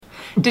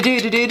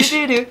It's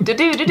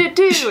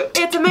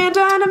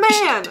Amanda and a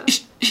man.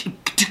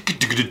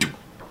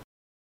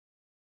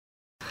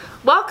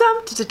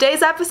 Welcome to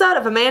today's episode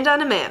of Amanda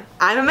and a Man.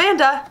 I'm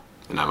Amanda.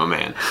 And I'm a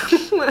man.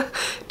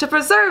 To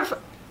preserve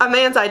a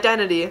man's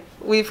identity,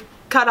 we've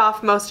cut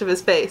off most of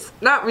his face.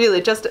 Not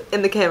really, just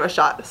in the camera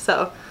shot.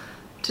 So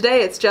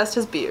today it's just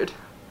his beard.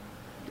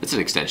 It's an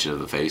extension of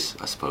the face,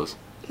 I suppose.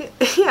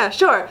 Yeah,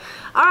 sure.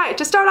 Alright,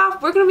 to start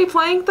off, we're going to be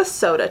playing the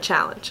soda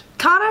challenge.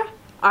 Connor,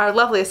 our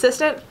lovely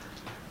assistant,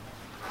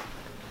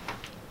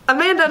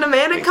 Amanda and a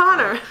Man and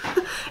Connor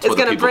is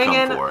going to bring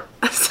in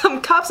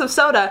some cups of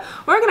soda.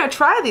 We're going to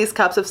try these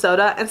cups of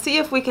soda and see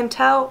if we can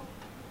tell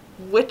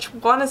which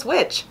one is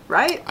which,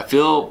 right? I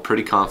feel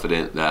pretty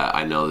confident that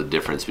I know the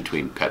difference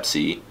between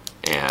Pepsi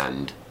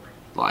and,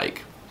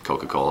 like,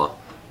 Coca-Cola.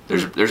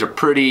 There's a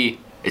pretty...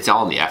 It's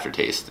all in the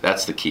aftertaste.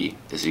 That's the key,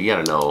 is you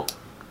got to know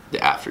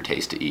the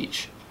aftertaste to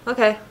each.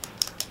 Okay.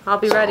 I'll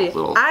be ready.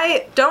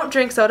 I don't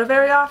drink soda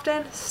very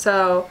often,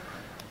 so...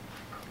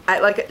 I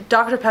like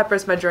Dr.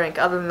 Pepper's my drink.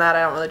 Other than that,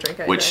 I don't really drink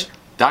anything. Which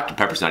Dr.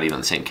 Pepper's not even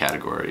in the same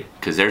category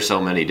because there's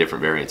so many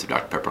different variants of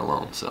Dr. Pepper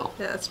alone. So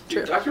yeah, that's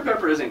true. Dude, Dr.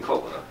 Pepper isn't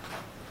cola.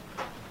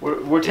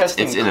 We're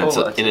testing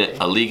cola. It's in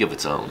a league of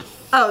its own.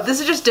 Oh, this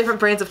is just different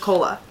brands of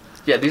cola.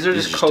 Yeah, these are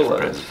just colas.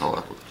 Different brands of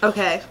cola.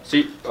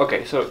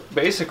 Okay. So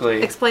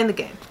basically, explain the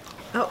game.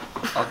 Oh.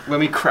 Let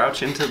me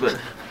crouch into the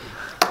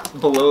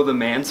below the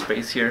man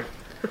space here.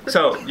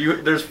 So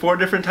there's 4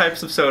 different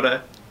types of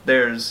soda.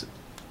 There's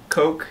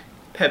Coke,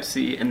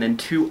 Pepsi, and then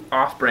 2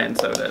 off-brand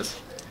sodas.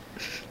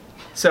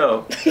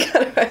 So,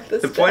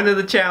 the point of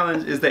the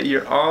challenge is that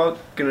you're all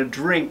gonna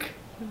drink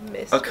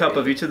a cup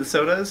of each of the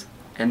sodas,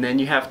 and then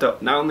you have to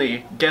not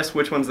only guess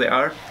which ones they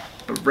are,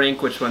 but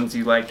rank which ones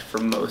you liked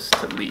from most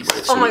to least.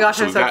 Oh my gosh,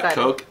 so I'm so excited.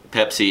 So we got Coke,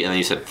 Pepsi, and then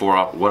you said 4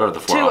 off. What are the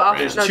 4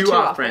 off-brands? No, 2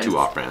 off-brands. 2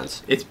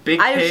 off-brands. It's Big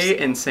K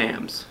and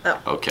Sam's.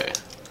 Oh. Okay.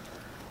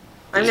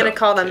 I'm gonna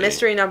call them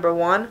mystery number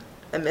 1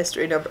 and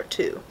mystery number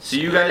 2. So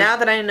you guys... Now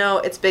that I know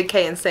it's Big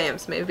K and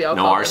Sam's, maybe I'll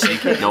call them Big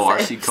K and No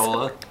Sam's. RC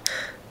Cola?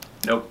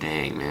 Nope.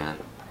 Dang, man.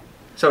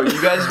 So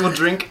you guys will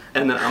drink,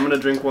 and then I'm gonna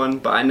drink one,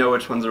 but I know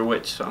which ones are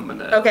which, so I'm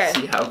gonna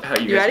see how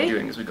you guys are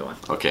doing as we go on.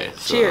 Okay.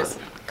 So, cheers.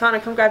 Connor,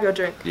 come grab your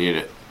drink. You need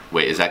it.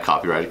 Wait, is that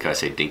copyrighted? Can I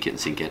say dink it and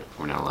sink it?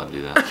 We're not allowed to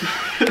do that.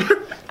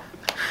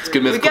 It's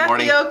Good Mythical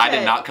Morning. Okay. I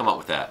did not come up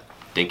with that.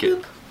 Dink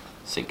it,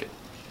 sink it.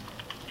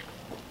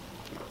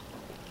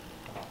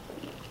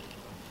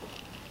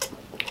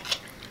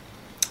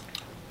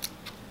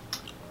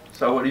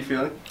 So what are you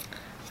feeling?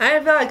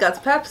 I feel like that's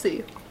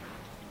Pepsi.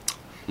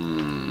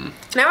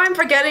 Now I'm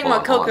forgetting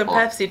what Coke and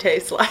Pepsi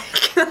taste like.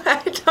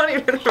 I don't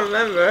even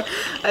remember.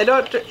 I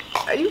don't...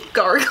 Are you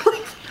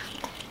gargling?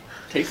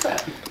 Taste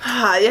that.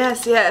 Ah,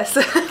 yes.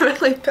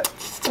 Really...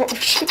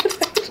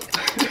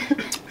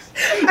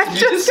 I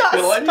just got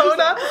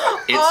soda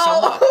It's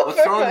somewhat...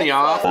 What's throwing me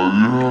off?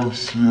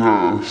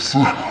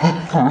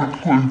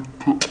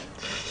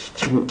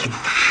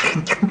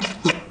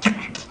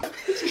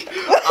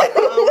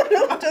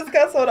 Just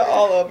got soda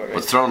all over me.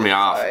 What's throwing me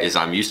off is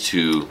I'm used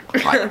to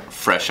like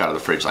fresh out of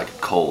the fridge, like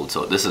cold.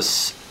 So this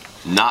is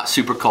not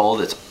super cold.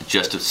 It's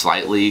just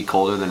slightly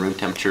colder than room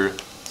temperature.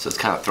 So it's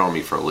kind of throwing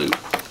me for a loop.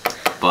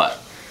 But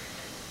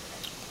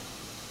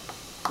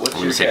I'm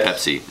gonna say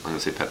Pepsi. I'm gonna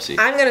say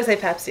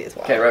Pepsi as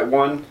well. Okay, right.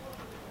 1.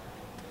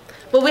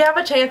 Will we have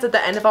a chance at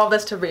the end of all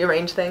this to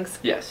rearrange things?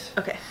 Yes.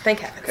 Okay. Thank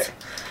heavens. Okay.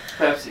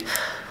 Pepsi.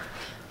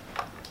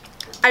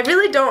 I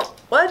really don't.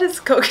 What does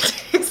Coke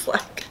taste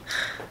like?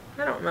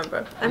 I don't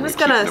remember. I'm just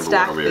gonna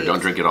stack these. Don't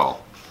drink it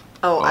all.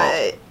 Oh,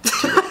 I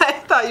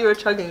thought you were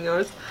chugging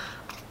yours.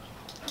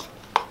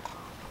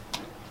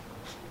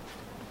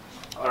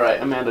 All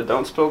right, Amanda,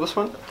 don't spill this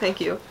one.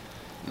 Thank you.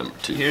 Number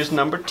 2. Here's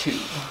number 2.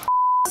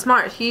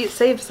 Smart. He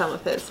saved some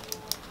of his.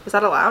 Is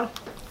that allowed?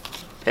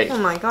 Hey. Oh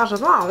my gosh, is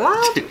that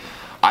allowed?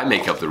 I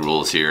make up the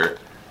rules here.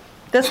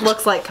 This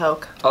looks like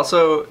Coke.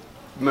 Also,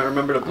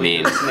 remember to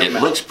bleep his name.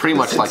 It looks pretty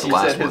much like the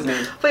last one.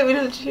 Wait, we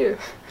didn't cheer.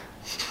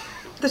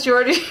 Did you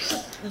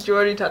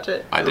already touch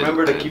it? I didn't.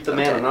 Remember to keep the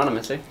man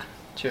anonymous, eh?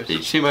 Cheers. Did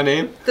you see my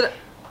name?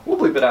 We'll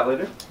bleep it out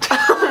later.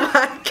 Oh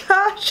my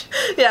gosh.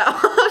 Yeah.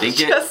 Think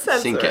it,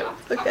 sink it.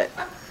 Okay.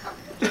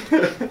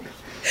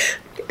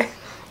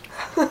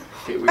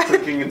 Okay, we're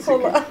clicking and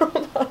sinking.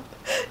 Hold on.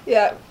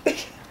 Yeah.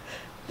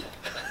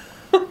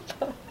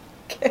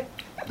 Okay.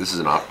 This is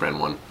an off-brand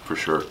one, for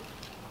sure.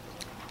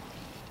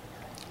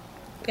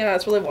 Yeah,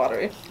 it's really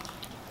watery.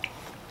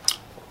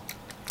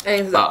 I think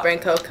this is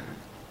off-brand Coke.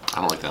 I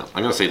don't like that.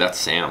 I'm gonna say that's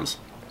Sam's.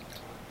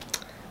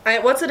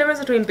 What's the difference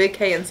between Big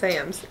K and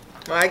Sam's?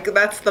 Like,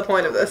 that's the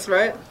point of this,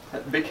 right?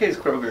 Big K is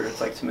Kroger. It's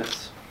like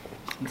Smith's.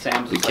 And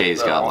Sam's Big is K's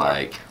like got Walmart.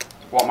 like...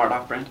 Walmart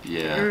off-brand?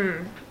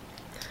 Yeah.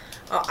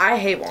 Oh, I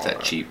hate Walmart.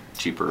 That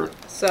cheaper.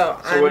 So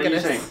I'm what are gonna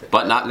you saying?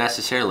 But not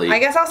necessarily... I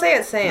guess I'll say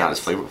it's Sam's. Not as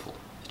flavorful.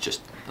 It's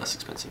just less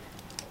expensive.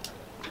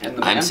 And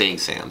the I'm saying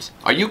Sam's.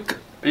 Are you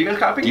guys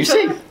copying each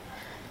say... other?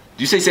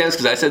 Do you say Sam's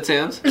because I said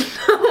Sam's?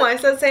 No, I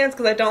said Sam's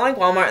because I don't like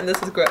Walmart and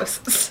this is gross.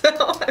 So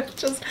I'm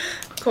just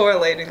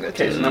correlating the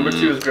two. Okay, so number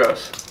 2 is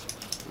gross.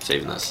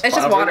 saving this. It's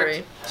just Final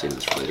watery. Saving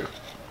this for later.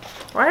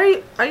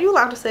 Why are you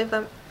allowed to save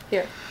them?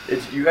 Here.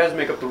 You guys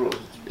make up the rules.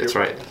 That's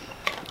right.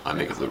 I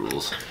make up the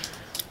rules.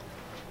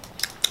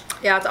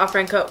 Yeah, it's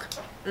off-brand Coke.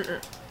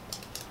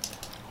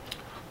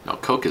 No,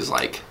 Coke is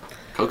like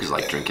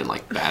drinking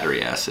like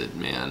battery acid,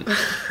 man.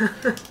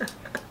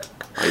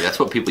 Like that's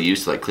what people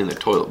use to like clean their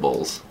toilet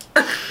bowls.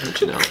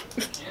 Don't you know?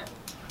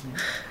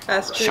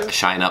 That's true.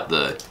 Shine up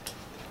the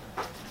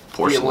The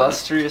porcelain.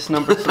 illustrious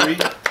number 3.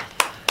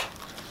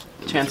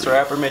 Chance the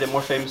Rapper made it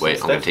more famous. Wait,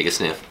 than I'm gonna Steph. take a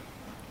sniff.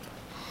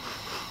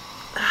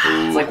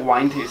 It's like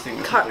wine tasting.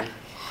 or Cut. something.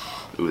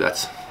 Ooh,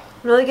 that's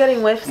Really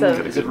getting whiffs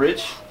of Is it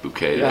rich?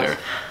 bouquet Yeah. there.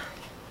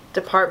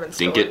 department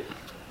store. Dink it,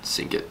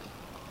 sink it.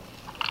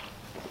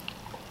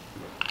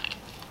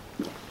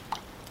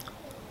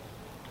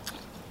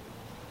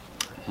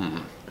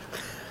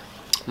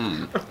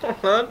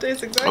 Well, it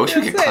tastes exactly I wish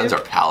we the could same. cleanse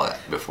our palate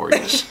before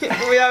just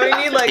Yeah,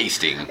 we need like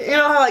tasting. You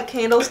know how like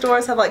candle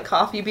stores have like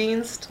coffee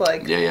beans to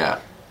like. Yeah.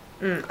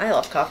 I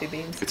love coffee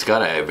beans. It's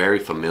got a very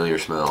familiar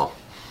smell.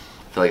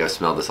 I feel like I've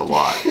smelled this a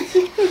lot.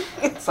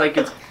 It's like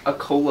it's a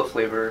cola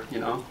flavor, you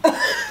know?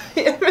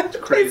 It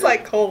crazy. tastes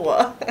like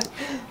cola.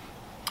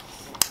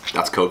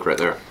 That's Coke right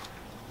there.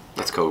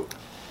 That's Coke.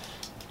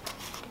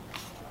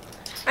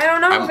 I don't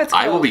know if it's.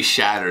 I will Coke. be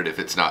shattered if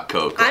it's not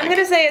Coke. I'm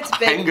gonna say it's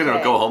Big I'm gonna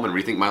K. go home and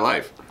rethink my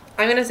life.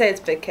 I'm gonna say it's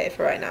Big K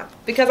for right now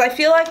because I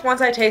feel like once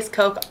I taste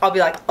Coke, I'll be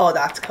like, oh,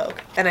 that's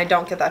Coke, and I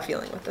don't get that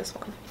feeling with this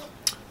one.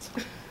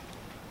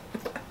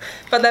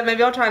 But then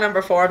maybe I'll try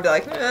number 4 and be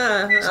like,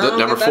 So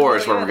number 4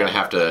 is where we're gonna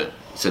have to,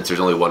 since there's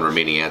only one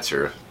remaining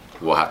answer,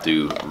 we'll have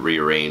to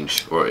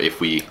rearrange, or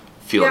if we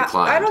feel Yeah,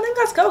 inclined. I don't think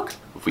that's Coke.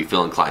 If we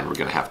feel inclined, we're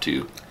gonna have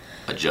to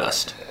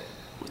adjust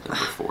with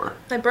number 4.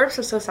 My burps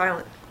are so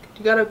silent.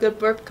 You got a good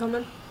burp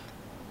coming?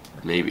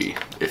 Maybe.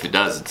 If it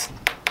does, it's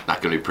not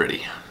gonna be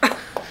pretty.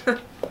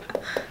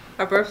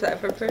 Our burps that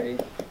for pretty.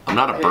 I'm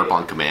not a burp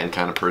on command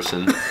kind of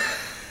person.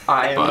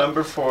 I am But-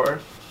 number 4.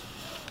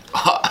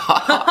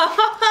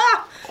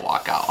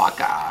 Waka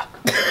waka.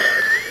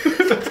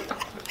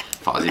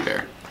 Fozzie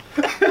Bear.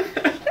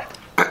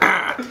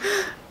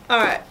 All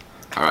right.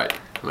 All right,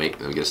 let me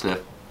get a sniff.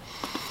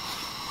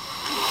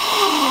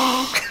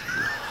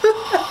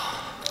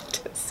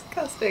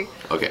 Disgusting.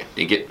 Okay,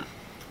 dink it,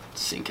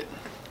 sink it.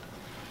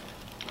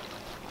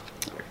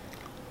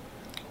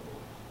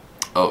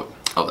 Oh,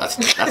 that's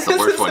the This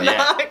worst is one yet.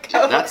 not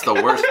Coke. That's the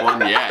worst one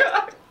yet.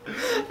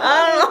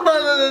 I don't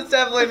know. This is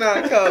definitely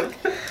not Coke.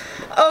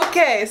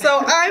 Okay,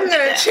 so I'm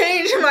gonna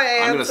change my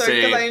I'm gonna answer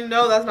say- because I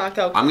know that's not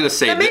Coke. I'm gonna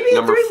say Then maybe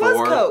number 3 4.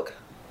 was Coke.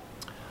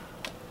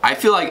 I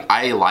feel like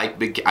I like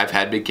Big K. I've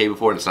had Big K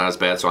before and it's not as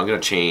bad, so I'm gonna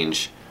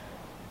change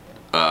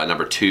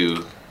number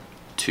 2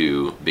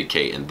 to Big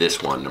K, and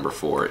this one, number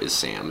 4, is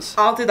Sam's.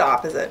 I'll do the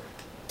opposite.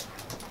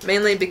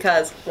 Mainly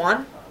because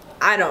 1,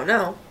 I don't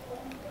know.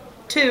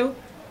 2,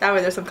 that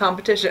way there's some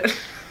competition.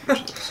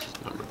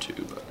 Number 2,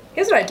 but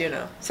Here's what I do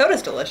know.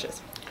 Soda's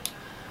delicious.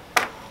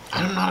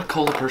 I'm not a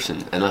cola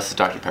person unless it's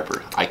Dr.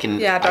 Pepper. I can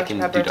Yeah, I Dr. can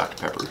Pepper. do Dr.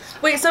 Pepper.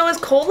 Wait, so is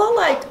cola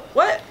like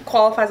what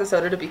qualifies a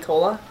soda to be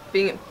cola?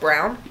 Being it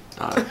brown?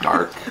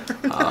 Dark.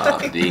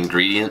 The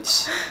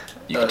ingredients,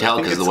 you can tell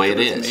because the way it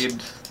is.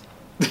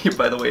 Made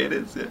by the way it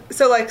is. Yeah.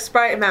 So like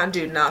Sprite and Mountain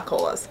Dew, not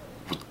colas.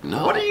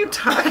 No. What are you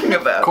talking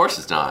about? Of course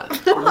it's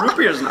not. Root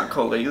beer's not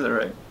cola either,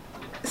 right?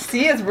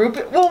 C is root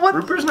beer. Well, what?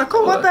 Root beer's not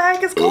cola. What the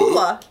heck is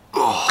cola?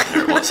 Oh,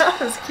 there it was.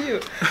 That was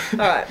cute. All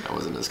right. That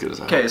wasn't as good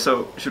as I Okay, hoped.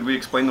 so should we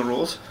explain the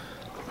rules?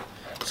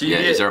 So you Yeah,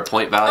 get, is there a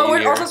point value Oh, we're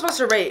here? also supposed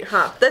to rate,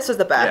 huh? This was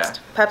the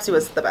best. Pepsi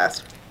was the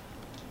best.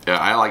 Yeah,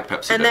 I like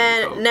Pepsi And better than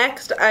then Coke.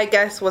 next, I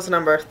guess, was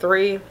number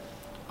 3.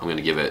 I'm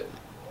gonna give it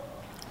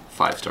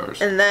 5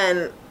 stars And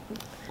then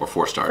or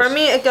 4 stars. for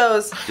me, it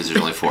goes. because there's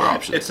only 4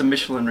 options. it's a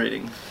Michelin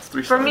rating. It's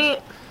 3 For stars. me.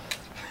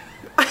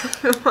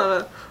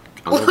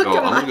 I'm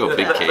gonna go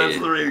Big That's K.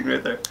 the rating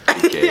right there.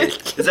 Big K.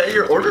 Is that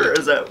your order, or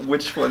is that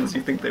which ones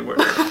you think they were?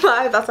 That's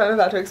what I'm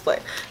about to explain.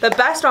 The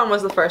best one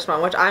was the first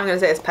one, which I'm going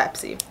to say is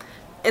Pepsi.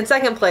 In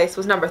second place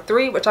was number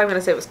 3, which I'm going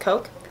to say was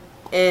Coke.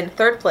 In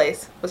third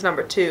place was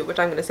number 2, which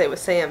I'm going to say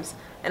was Sam's.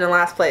 And in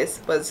last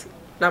place was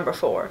number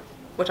 4,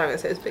 which I'm going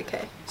to say is Big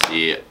K.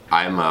 See,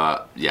 I'm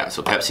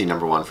so Pepsi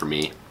number 1 for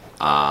me.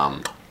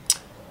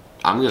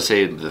 I'm gonna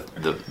say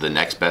the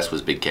next best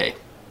was Big K,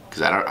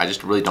 because I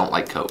just really don't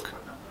like Coke.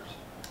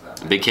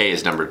 Big K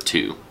is number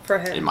 2 For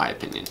him. in my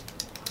opinion.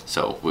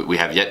 So we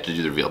have yet to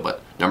do the reveal,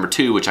 but number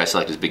 2, which I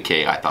selected as Big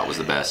K, I thought was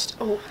the best.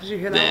 Oh, did you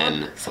hear that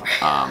Then one?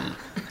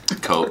 Sorry.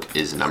 Coke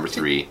is number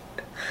 3,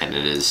 and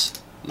it is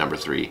number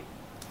 3,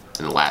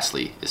 and then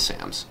lastly is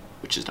Sam's,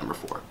 which is number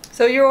 4.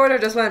 So your order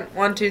just went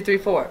 1, 2, 3,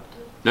 4.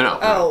 No.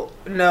 Oh,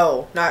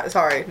 no. Not,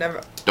 sorry.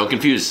 Never. Don't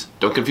confuse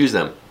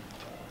them.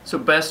 So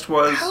best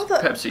was How the-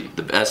 Pepsi.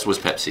 The best was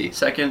Pepsi.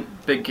 Second,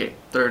 Big K.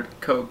 Third,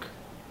 Coke.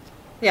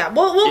 Yeah,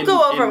 we'll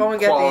go over it when we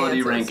get the quality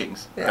answers.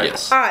 rankings. Yeah.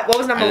 Yes. All right, what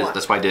was number 1?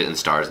 That's why I did it in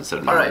stars instead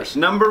of All numbers. right,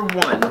 number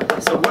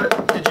 1. So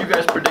what did you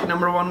guys predict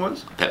number 1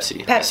 was?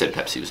 Pepsi. I Pepsi. said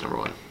Pepsi was number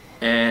 1.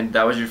 And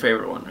that was your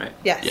favorite one, right?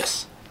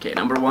 Yes. Okay,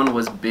 number 1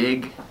 was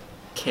Big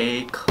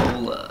K Cola.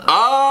 Cola.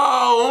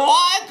 Oh,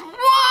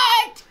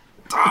 what?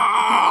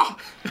 Oh.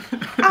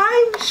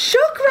 I'm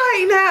shook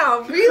right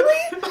now.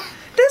 Really?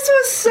 This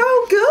was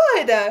so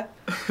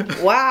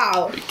good.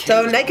 Wow.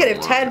 So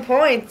negative 10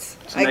 points.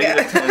 I guess.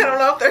 negative 10. I don't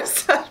know if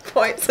there's a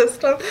point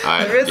system.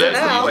 There isn't Yeah,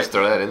 now. you just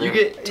throw that in there. You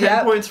get 10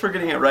 Yep. points for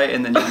getting it right,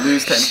 and then you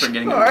lose 10 for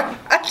getting it Sure. wrong.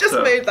 I just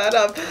So, made that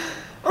up.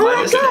 Oh my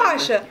minus 10.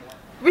 gosh.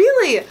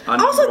 Really?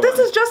 On Also, number this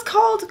one. is just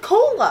called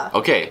cola.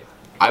 Okay,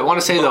 I want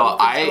to say though,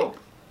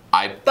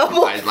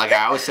 Bubble like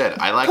I always said,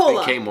 I like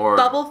Cola. Big K more.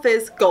 Bubble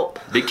fizz gulp.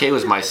 Big K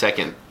was my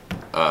second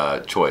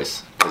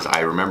choice because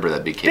I remember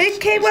that Big K.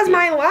 Big K was good.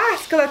 my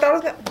last because I thought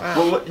it was gonna.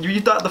 Wow. Well, you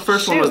thought the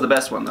first one was Shoot. the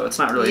best one, though. It's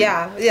not really.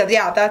 Yeah.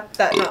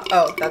 No,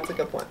 oh, that's a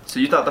good point. So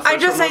you thought the first I'm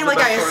just one saying, was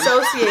like, the I best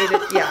one?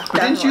 associated. Yeah.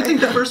 But didn't you definitely.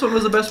 think the first one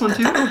was the best one,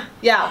 too?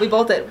 Yeah, we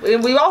both did.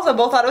 We also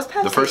both thought it was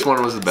Pepsi. The first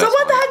one was the best. So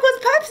what the one. heck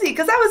was Pepsi?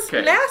 Because that was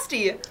Okay.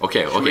 nasty.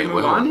 Okay, Should we okay, move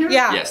wait, on here?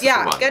 Yeah, Yes, let's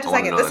yeah. move on. Get to I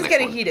wanna second. know This the is next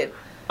getting one. heated.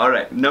 All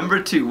right,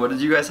 number 2. What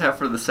did you guys have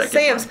for the second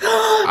Sam's. one?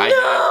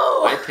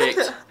 I picked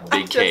I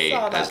Big just K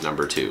saw that. as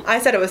number 2. I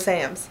said it was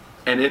Sam's.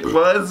 And it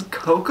was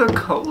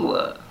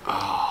Coca-Cola.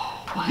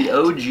 Oh, The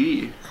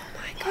OG.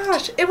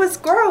 Gosh, it was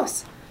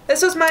gross.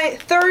 This was my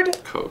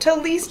third Coke. to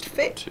least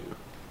favorite. 2.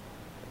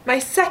 My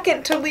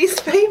second to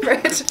least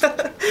favorite. It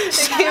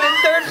came in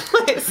third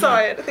place.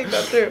 Sorry, I had to think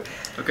that through.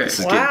 Okay. This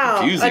is getting Wow,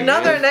 confusing,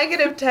 another man.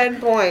 negative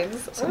 10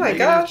 points. Oh my Negative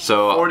gosh.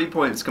 So 40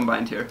 points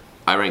combined here.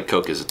 I rank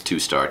Coke as a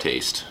 2-star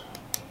taste,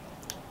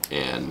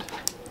 and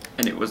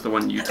And it was the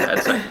one you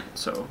had second,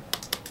 so.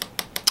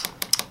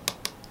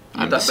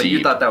 I'm thought- deceived. but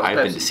you thought that was I've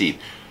been Pepsi. deceived.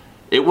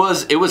 It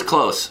was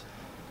close.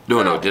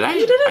 No, did I?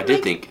 You didn't I did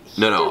make- think.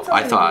 you No, did I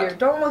something thought. weird.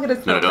 Don't look at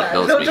his No, notepad.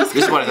 don't He'll speak. just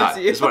This is what I thought.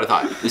 confuse you. This is what I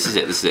thought. This is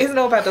it. This is it. His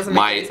notepad doesn't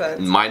make any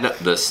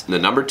sense. The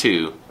number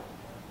 2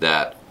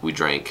 that we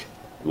drank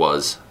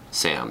was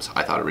Sam's.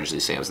 I thought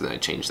originally Sam's, and then I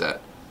changed that,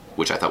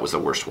 which I thought was the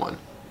worst one.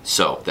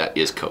 So that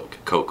is Coke.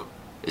 Coke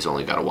is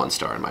only got a 1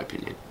 star in my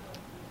opinion.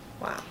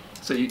 Wow.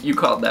 So you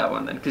called that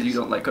one then, because you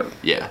don't like Coke.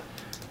 Yeah,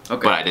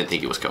 Okay. but I didn't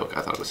think it was Coke.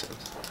 I thought it was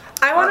Sam's.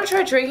 I want to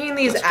try drinking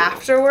these Let's do it.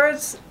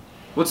 afterwards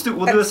We'll do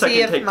and a see second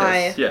if take my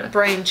test. Yeah.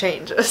 brain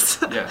changes.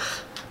 Yeah.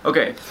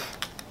 Okay.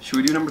 Should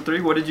we do number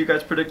 3? What did you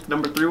guys predict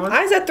number 3 was?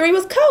 I said 3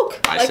 was Coke.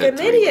 I like said an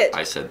 3. idiot.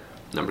 I said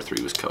number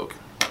 3 was Coke.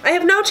 I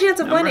have no chance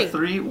of Number winning.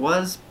 3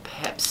 was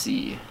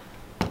Pepsi.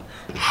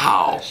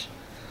 How?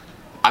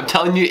 I'm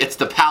telling you, it's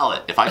the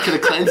palate. If I could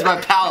have cleansed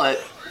my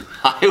palate,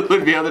 I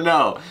would be able to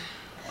know.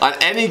 On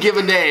any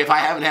given day, if I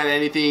haven't had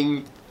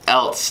anything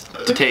else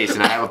to taste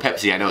and I have a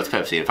Pepsi, I know it's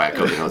Pepsi. And if I have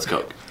Coke, I know it's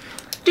Coke.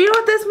 Do you know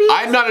what this means?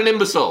 I'm not an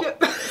imbecile.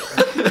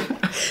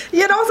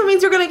 Yeah, it also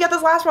means you're going to get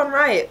this last one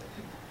right.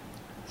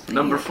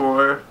 Number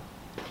 4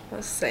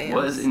 Was Sam's.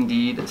 was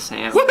indeed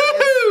Sam's.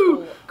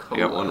 Woohoo! I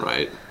Cola. got one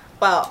right.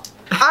 Well,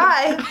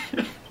 I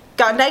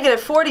got negative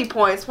 40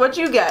 points. What'd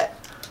you get?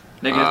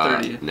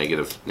 Negative 30.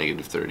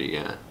 Negative 30,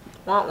 yeah.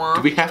 Wah wah.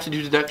 Do we have to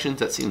do deductions?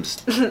 That seems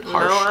harsh. No,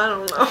 I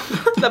don't know.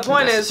 The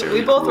point is, Necessarily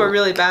we both were cruel.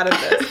 really bad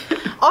at this.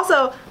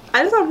 Also,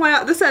 I just want to point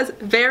out, this says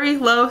very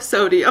low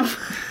sodium.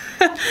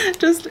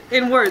 Just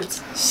in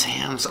words.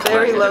 Sam's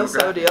Very Club. low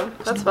sodium.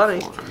 That's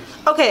funny.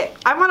 Okay,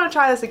 I want to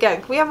try this again.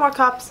 Can we have more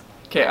cups?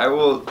 Okay, I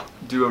will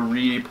do a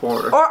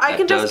re-pour. Or I That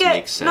can just does get...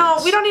 make sense. No,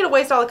 we don't need to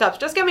waste all the cups.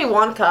 Just give me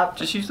one cup.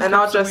 Just use the and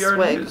I'll cups that just we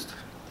already swig. used.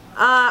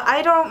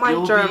 I don't like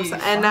You'll germs, be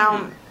and now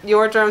fine.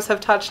 your germs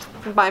have touched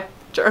my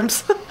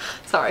germs.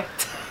 Sorry.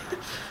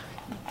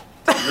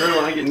 You really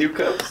want to get new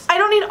cups? I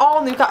don't need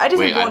all new cups. I just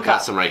Wait, need one I've got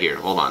cup. some right here.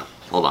 Hold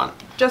on.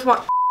 Just one.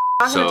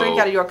 I'm So, gonna drink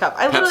out of your cup.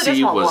 I literally just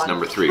Pepsi want was one.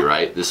 number 3,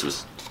 right? This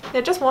was.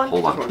 Yeah, just one.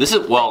 Hold on. This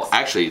is well,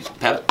 actually,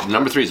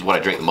 number 3 is what I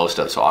drink the most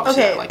of, so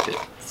obviously Okay. I liked it.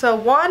 So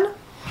one.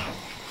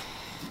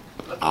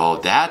 Oh,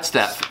 that's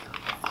that.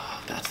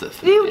 Oh, that's the.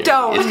 You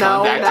don't it's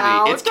know coming back now.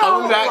 to me. It's Don't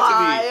coming back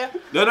lie. to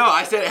me. No,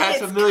 I said it has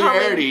It's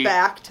familiarity. coming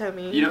back to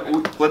me. You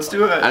know, let's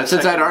do a. And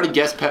since second- I'd already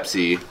guessed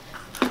Pepsi,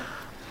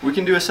 we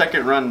can do a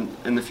second run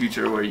in the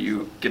future where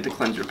you get to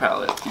cleanse your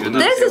palate. Even though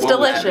This it is won't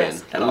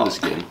delicious. happen At Ooh, all. the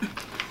skin.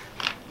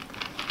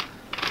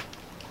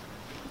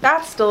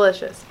 That's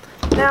delicious.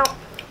 Now,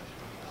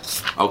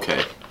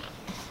 Okay.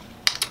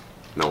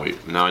 No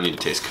wait. Now I need to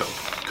taste Coke.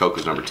 Coke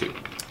was number 2.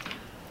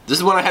 This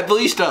is what I had the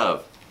least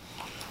of.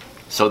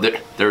 So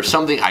there's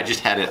something I just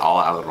had it all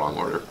out of the wrong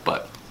order,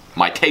 but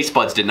my taste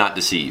buds did not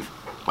deceive.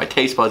 My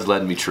taste buds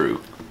led me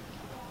true.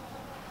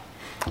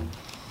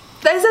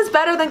 this is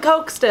better than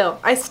Coke still.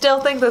 I still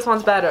think this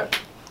one's better.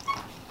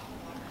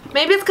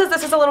 Maybe it's because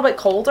this is a little bit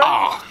colder.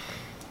 Ah.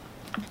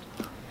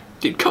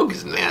 Dude, Coke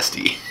is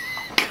nasty.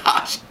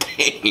 Gosh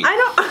dang.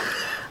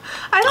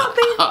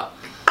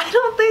 I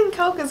don't think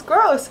Coke is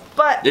gross,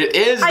 but It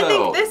is, I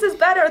though. think this is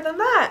better than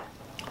that.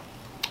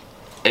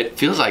 It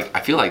feels like, I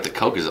feel like the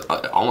Coke is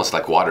almost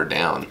like watered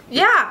down.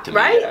 Yeah, To me,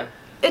 right? yeah.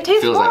 It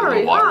tastes Feels like a watery,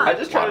 little watery. I huh?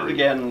 just tried it Watery.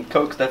 again.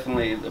 Coke's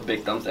definitely a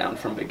big thumbs down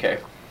from Big K.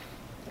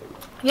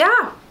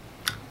 Yeah.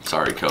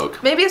 Sorry,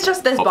 Coke. Maybe it's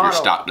just this Hope your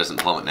bottle. stock doesn't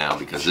plummet now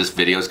because this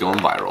video is going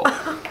viral.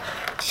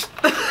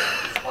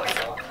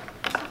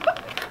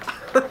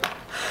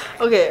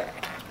 Okay,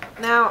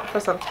 now for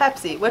some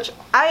Pepsi, which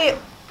I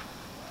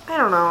I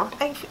don't know.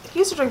 I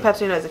used to drink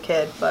Pepsi when I was a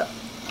kid, but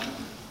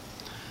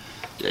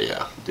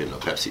Yeah. Didn't know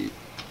Pepsi.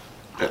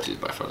 Pepsi is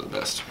by far the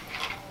best.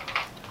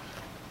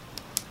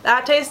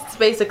 that tastes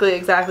basically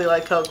exactly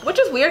like Coke, which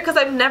is weird because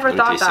I've never Let me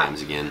thought taste that.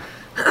 Sam's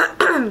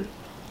again.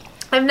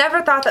 I've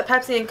never thought that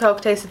Pepsi and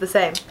Coke tasted the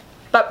same.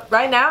 But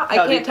right now, I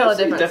can't tell a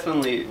difference.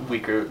 Definitely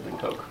weaker than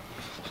Coke.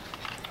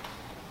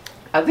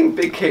 I think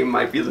Big K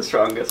might be the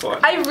strongest one.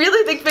 I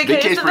really think Big K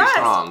Big K's is the pretty best.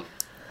 strong,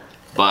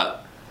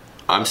 but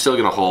I'm still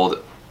gonna hold.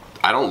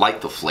 I don't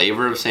like the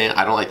flavor of Sam.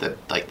 I don't like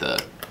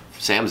the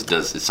Sam's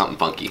does it's something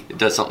funky. It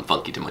does something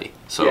funky to me.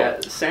 So yeah,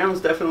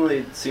 Sam's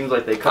definitely seems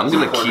like they cut I'm some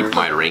gonna keep corners.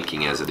 my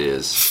ranking as it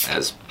is,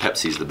 as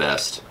Pepsi's the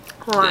best,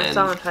 Hold on, then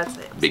someone tried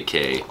Sam's. Big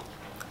K,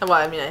 Well,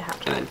 I mean, I have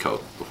to. and then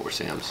Coke before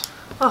Sam's.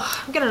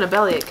 Oh, I'm getting a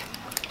bellyache.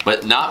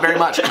 But not very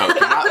much Coke.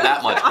 You're not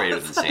that much greater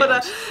than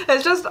But, Sam's.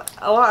 it's just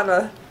a lot in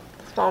a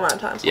small amount of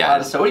time.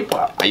 Yeah, Soda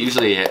pop. I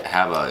usually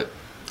have a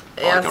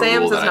Yeah, like a Sam's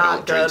rule is that I not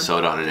don't drink good.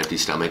 soda on an empty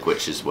stomach,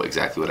 which is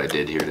exactly what I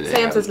did here today.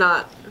 Sam's is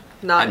not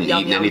I hadn't yum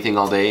eaten yum. anything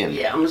all day, and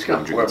Yeah, I'm just gonna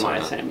I'm pour drinking my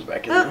soda. Sam's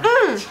back in there.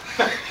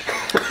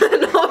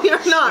 No,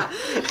 you're not.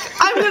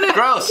 I'm gonna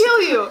Gross.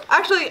 kill you.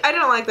 Actually, I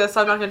didn't like this,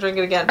 so I'm not gonna drink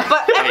it again.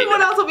 But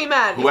everyone else will be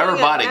mad. You're Whoever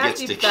gonna bought it get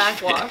gets nasty to keep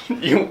backwash.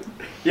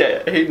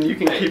 Yeah, Hayden, you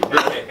can keep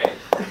this. Hey.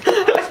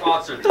 I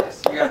sponsored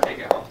this. You gotta take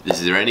it home.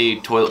 Is there any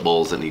toilet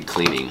bowls that need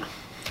cleaning?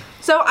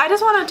 So I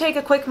just want to take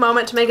a quick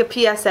moment to make a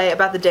PSA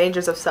about the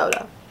dangers of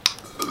soda.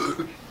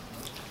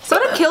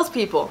 Soda kills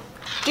people.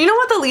 Do you know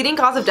what the leading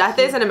cause of death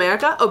is in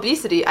America?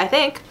 Obesity, I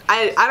think.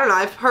 I don't know.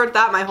 I've heard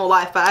that my whole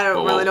life, but I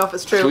don't really know if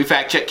it's true. Should we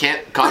fact check?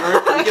 Connor?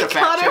 Can we get a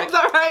fact Connor's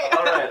check? alright.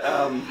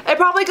 Alright, It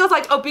probably goes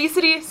like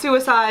obesity,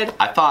 suicide.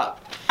 I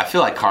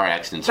feel like car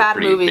accidents are Bad a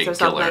pretty movies big or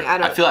something. killer. I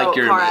don't- feel like oh,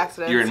 you're car in,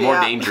 accidents, you're in more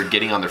yeah. danger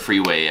getting on the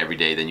freeway every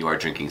day than you are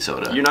drinking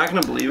soda. you're not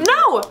gonna believe it.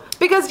 No,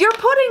 because you're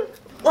putting.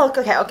 Look,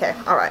 okay,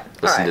 alright.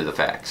 Listen to the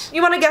facts.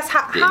 You want to guess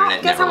how?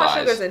 internet Guess how never much lies.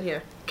 sugar's in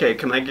here? Okay,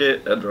 can I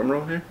get a drum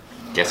roll here?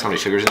 Guess how many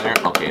sugars in there?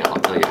 Okay, I'll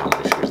tell you how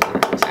many sugars in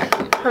there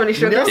exactly. How many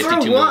sugars?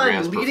 52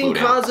 milligrams per fluid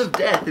ounce. of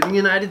death in the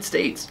United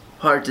States: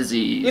 heart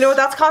disease. You know what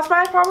that's caused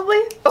by? Probably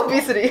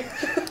obesity.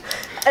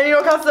 And you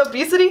know what causes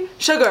obesity?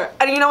 Sugar.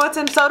 And you know what's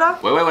in soda?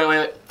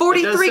 Wait.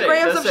 43 say,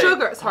 grams it of does say.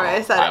 sugar. Sorry,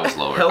 I said I it. was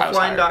lower. I was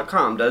higher.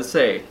 Healthline.com does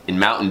say In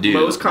Mountain Dew,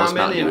 most common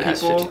Mountain Dew in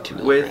has people 52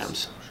 with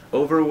milligrams.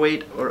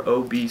 overweight or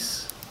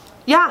obese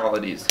Yeah.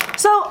 qualities.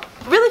 So,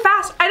 really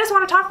fast, I just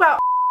want to talk about.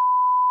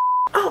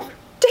 Oh,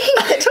 dang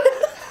it.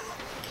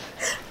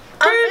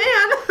 A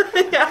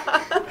man.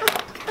 Yeah.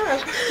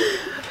 Gosh.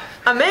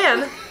 A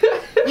man.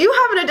 You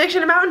have an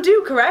addiction to Mountain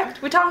Dew,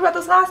 correct? We talked about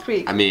this last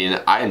week. I mean,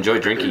 I enjoy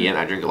drinking it.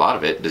 I drink a lot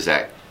of it. Does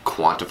that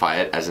quantify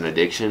it as an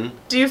addiction?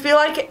 Do you feel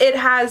like it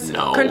has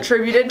No.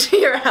 contributed to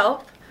your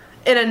health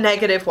in a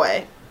negative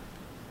way?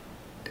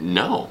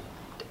 No.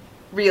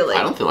 Really?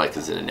 I don't feel like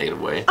this in a negative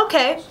way.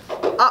 Okay.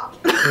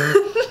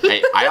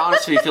 Hey, I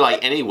honestly feel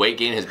like any weight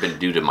gain has been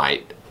due to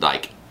my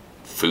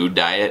food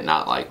diet,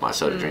 not like my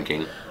soda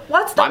drinking.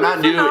 What's the My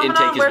Mountain Dew phenomenon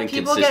intake has where been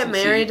people get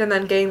consistency. married and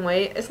then gain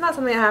weight? Isn't that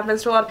something that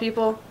happens to a lot of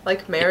people?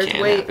 Like marriage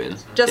can weight? happen.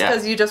 Just Yeah.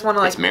 because you just want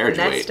to It's like marriage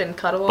nest weight. and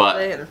cuddle all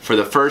day? But And, for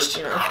the first,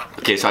 you know.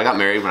 okay, so I got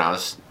married when I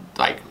was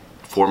like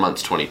 4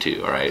 months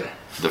 22. All right,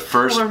 for the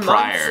first 4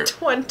 prior, months,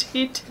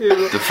 22.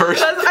 the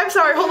first. I'm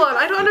sorry, hold on.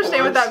 I don't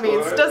understand what that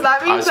means. Does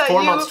that mean I was that 4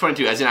 you... months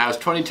 22, as in I was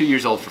 22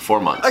 years old for 4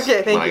 months.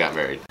 Okay, thank when you. I got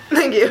married.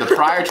 Thank you. The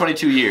prior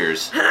 22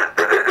 years,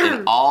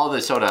 in all the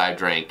soda I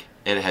drank,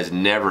 it has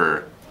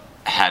never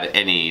had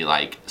any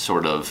like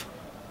sort of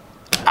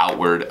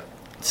outward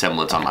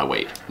semblance on my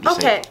weight. I'm just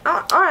Okay, saying.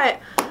 all right.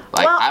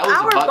 Like well, I was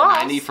our a buck boss-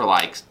 90 for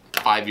like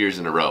 5 years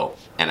in a row,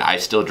 and I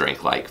still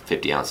drank like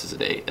 50 ounces a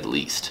day at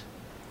least.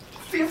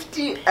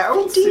 50 50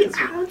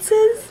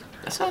 ounces?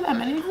 That's not that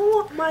many.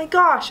 Oh my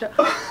gosh. Kurt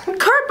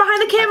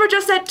behind the camera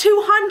just said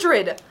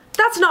 200.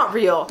 That's not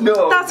real.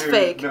 No, That's dude,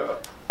 fake. No.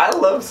 I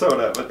love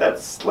soda, but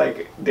that's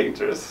like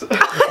dangerous.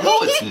 No,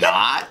 it's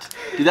not.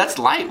 Dude, that's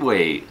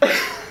lightweight.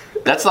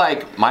 That's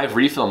like my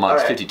refill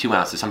mug's Alright. 52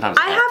 ounces. Sometimes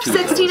I have two of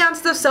 16 those.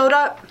 ounces of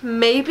soda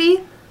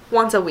maybe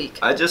once a week.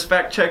 I just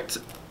fact checked.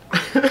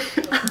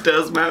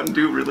 Does Mountain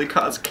Dew really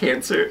cause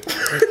cancer?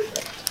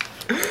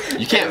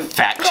 You can't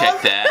fact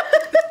check that.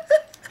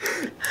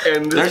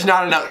 And There's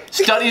not enough.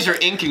 Studies are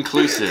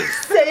inconclusive.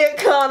 Say it,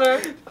 Connor.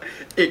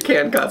 it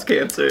can cause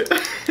cancer.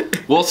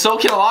 Well, so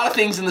can a lot of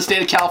things in the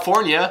state of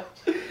California.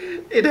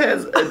 It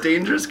has a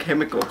dangerous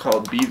chemical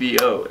called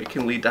BVO. It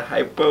can lead to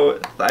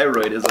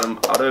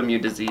hypothyroidism,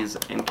 autoimmune disease,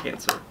 and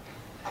cancer.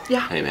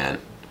 Yeah. Hey man,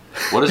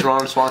 what does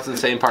Ron Swanson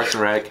say in Parks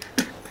and Rec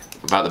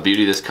about the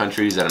beauty of this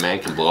country is that a man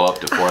can blow up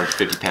to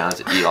 450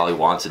 pounds, eat all he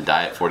wants, and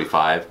die at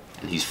 45,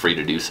 and he's free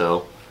to do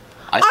so?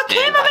 I Our stand by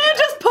cameraman that.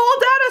 just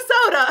pulled down a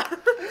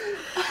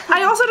soda.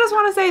 I also just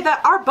want to say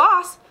that our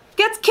boss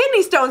gets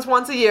kidney stones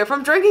once a year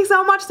from drinking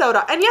so much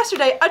soda. And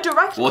yesterday, a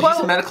direct Well, quote.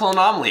 he's a medical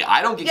anomaly.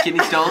 I don't get Yeah.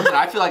 kidney stones, and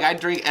I feel like I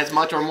drink as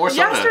much or more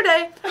soda.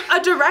 Yesterday, a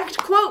direct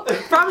quote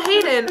from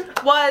Hayden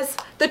was,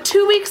 "The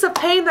 2 weeks of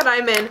pain that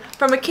I'm in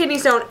from a kidney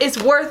stone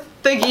is worth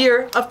the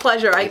year of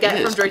pleasure I It get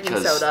is, from drinking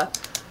because soda."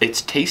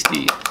 It's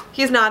tasty.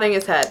 He's nodding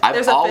his head. I've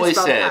There's a always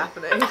fist bump said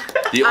happening.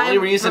 the only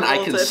I'm reason I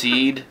revolted.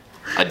 concede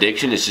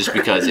addiction is just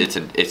because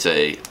it's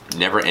a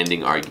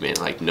never-ending argument.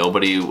 Like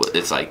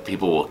it's like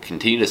people will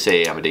continue to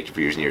say I'm addicted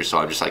for years and years. So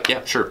I'm just like,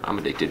 yeah, sure, I'm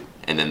addicted,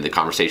 and then the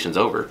conversation's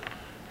over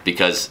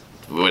because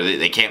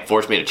they can't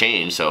force me to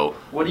change. So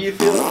What do you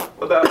feel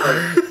about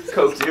like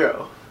Coke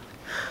Zero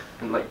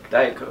and like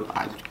Diet Coke?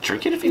 I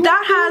drink it if you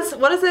That has,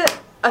 what is it?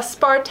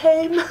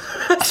 Aspartame?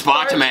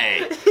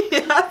 Aspartame.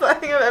 Yeah, I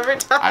think of every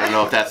time. I don't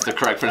know if that's the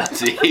correct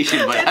pronunciation,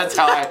 but that's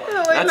how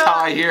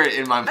I hear it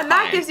in my mind. And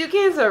that gives you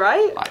cancer,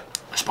 right? Like,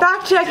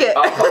 Fact check it.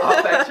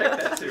 I'll fact check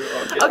that too.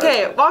 I'll get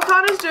Okay, that. while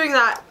Connor's doing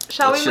that,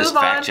 shall Let's we just move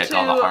on fact check to...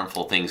 all the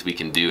harmful things we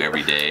can do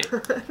every day.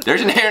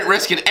 There's inherent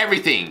risk in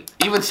everything.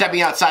 Even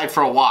stepping outside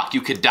for a walk, you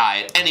could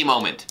die at any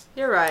moment.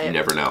 You're right. You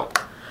never know.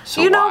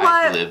 So You know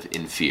why what? live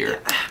in fear?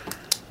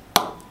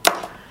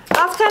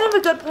 That's kind of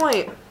a good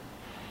point.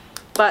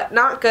 But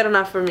not good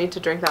enough for me to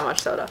drink that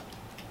much soda.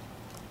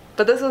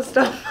 But this was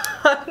still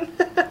fun.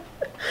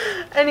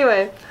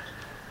 Anyway,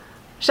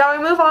 shall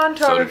we move on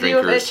to our Soda review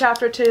of drinkers. It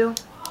Chapter 2?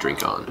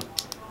 Drink on.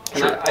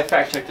 And I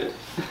fact checked it.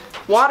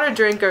 Water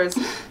drinkers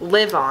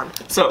live on.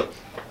 So,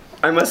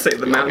 I must say the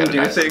We all Mountain got a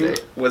Dew nice thing day.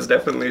 was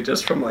definitely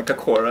just from like a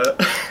Quora,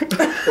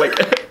 like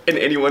an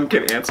anyone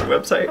can answer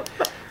website.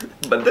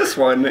 But this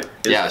one is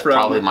Yeah, it's from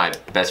probably my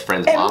best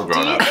friend's mom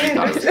growing up. She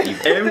thought it was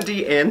evil.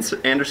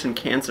 MD Anderson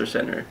Cancer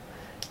Center.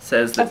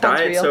 Says that That sounds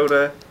diet real.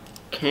 soda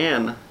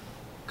can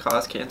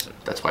cause cancer.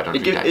 That's why I don't It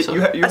drink give- diet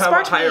soda. you have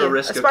a higher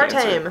risk of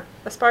cancer.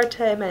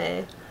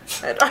 Aspartame.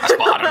 I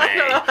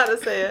don't know how to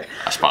say it.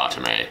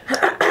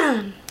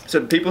 Aspartame.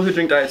 So people who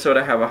drink diet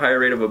soda have a higher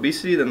rate of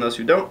obesity than those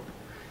who don't,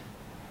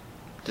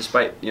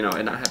 despite it not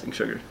having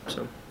sugar.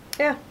 So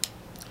Yeah.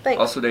 Thanks.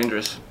 also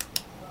dangerous.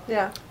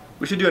 Yeah.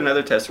 We should do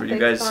another test where you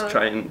Thanks, guys Connor.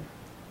 try and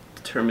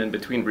determine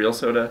between real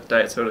soda,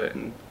 diet soda,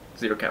 and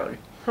 0 calorie.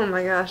 Oh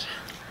my gosh.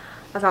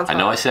 That sounds I fun.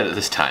 know I said it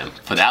this time,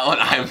 but that one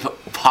I'm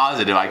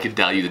positive I can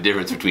tell you the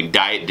difference between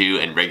Diet Dew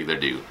and regular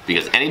Dew.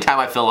 Because anytime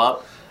I fill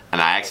up and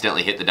I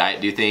accidentally hit the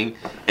Diet Dew thing,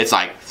 it's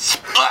like...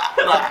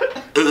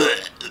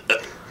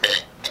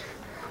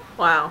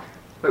 Wow.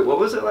 Wait, what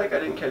was it like? I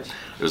didn't catch.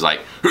 It was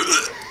like...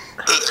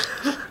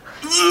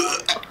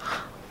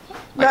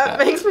 That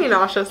makes me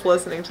nauseous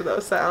listening to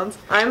those sounds.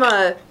 I'm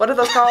a, what are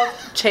those called?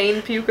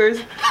 Chain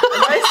pukers.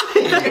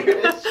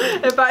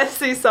 If I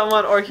see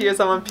someone or hear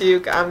someone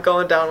puke, I'm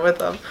going down with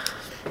them.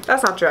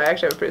 That's not true. I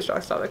actually have a pretty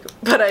strong stomach,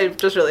 but I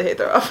just really hate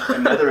throw up.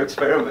 Another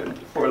experiment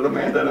for the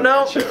man that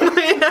No, show.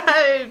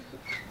 I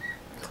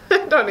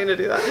don't need to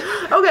do that.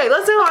 Okay,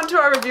 let's move on to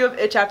our review of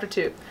It Chapter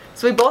 2.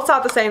 So we both saw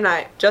it the same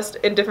night, just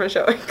in different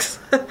showings.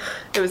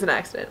 It was an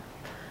accident.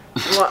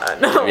 Well,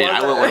 no, I mean, it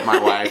I went wasn't. with my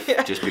wife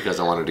Yeah. just because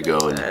I wanted to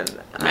go, and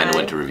Amanda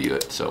went to review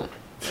it, so...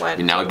 Went.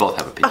 And now we both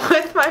have a peek.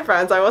 With my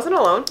friends. I wasn't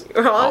alone.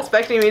 You were all Oh.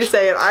 expecting me to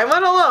say it. I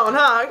went alone,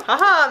 huh?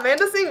 Haha,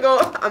 Amanda's single.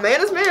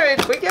 Amanda's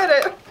married. We get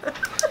it.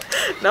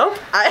 Nope.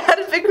 I had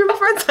a big group of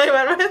friends I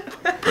went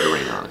with. Put a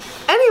ring on it.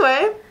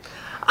 Anyway,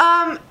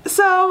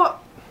 so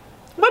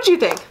what'd you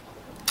think?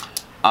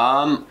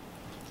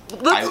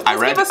 Let's I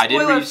read. give a I did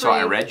read. So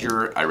I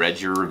spoiler-free- read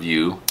your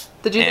review.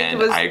 Did you and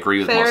think it was I agree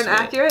with fair most and of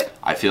it. accurate?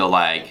 I feel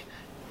like,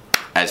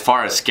 as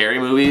far as scary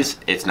movies,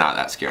 it's not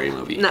that scary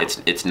movie. No.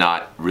 It's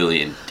not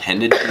really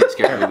intended to be a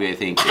scary movie. I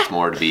think it's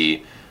more to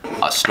be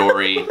a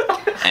story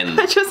and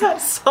I just had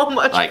so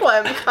much Like-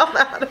 phlegm come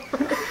out of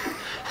me.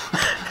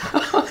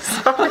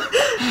 Sorry.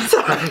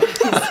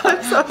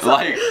 I'm so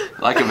sorry.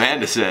 like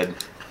Amanda said.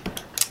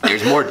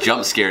 There's more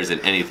jump scares than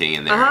anything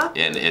in there, Uh-huh.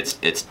 and it's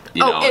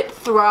you know. it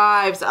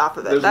thrives off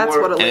of it. There's That's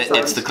more- what it And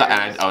looks it's like. the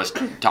and I was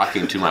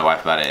talking to my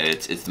wife about it. And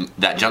it's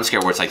that jump scare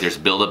where it's like there's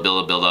build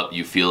up.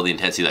 You feel the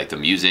intensity, like the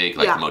music,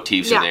 like Yeah. the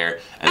motifs Yeah. are there,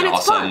 And then all of a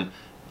it's fun. sudden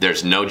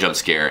there's no jump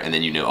scare, and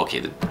then you know, okay,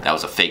 that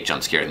was a fake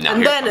jump scare. Now And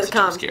here then comes it the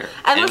jump comes. scare,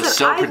 And it listen, was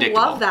so I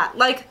predictable. love that.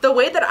 Like the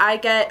way that I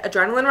get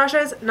adrenaline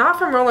rushes, not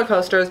from roller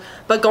coasters,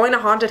 but going to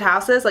haunted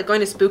houses, like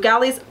going to spook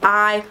alleys.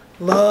 I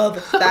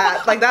love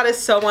that. Like that is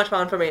so much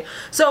fun for me.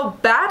 So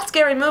bad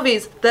scary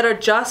movies that are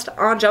just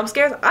on jump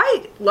scares,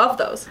 I love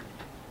those.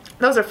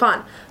 Those are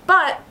fun,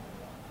 but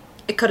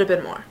it could have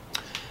been more.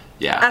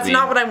 Yeah, That's I mean,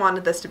 not what I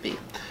wanted this to be.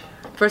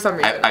 For some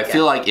reason, I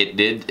feel like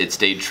it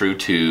stayed true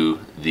to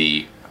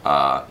the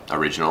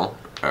original,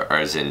 or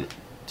as in,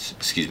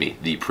 excuse me,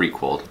 the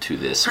prequel to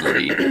this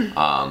movie,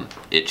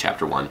 It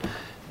Chapter 1.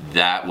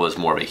 That was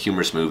more of a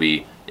humorous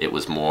movie. It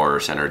was more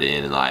centered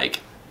in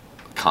like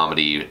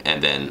comedy,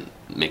 and then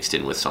mixed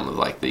in with some of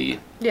like the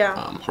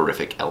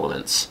horrific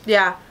elements.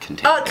 Yeah.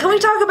 contained Can we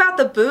therein. talk about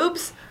the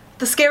boobs?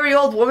 The scary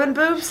old woman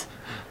boobs?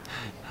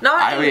 Not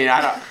I mean,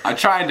 I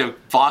tried to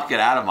block it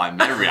out of my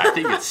memory. I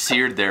think it's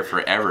seared there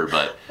forever,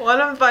 but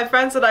One of my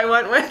friends that I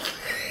went with,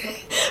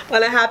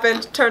 when it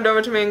happened, turned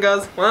over to me and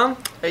goes, "Well,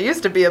 I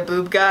used to be a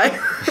boob guy."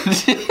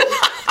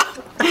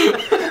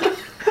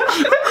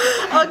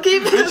 Okay,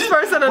 keep this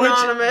person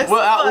anonymous. Well,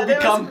 that but will it was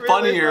become really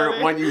funnier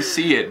funny. when you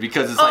see it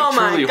because it's Oh like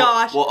my truly.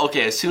 gosh. Well,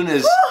 okay, as soon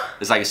as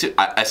it's like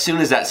as soon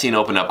as that scene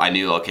opened up, I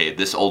knew okay,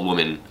 this old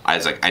woman.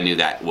 I knew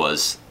that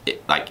was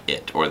it, like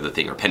it or the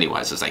thing or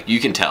Pennywise. It's like you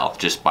can tell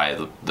just by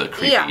the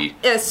creepy. Yeah,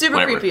 it's super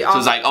whatever. creepy. So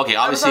it's like okay,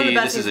 That was one of obviously the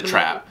best this is a scenes in the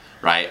trap,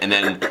 right? And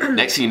then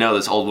next thing you know,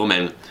 this old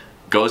woman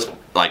goes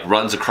like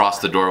runs across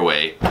the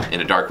doorway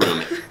in a dark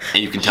room,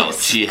 and you can tell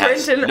she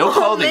has sprinting no all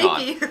clothing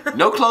naked. on,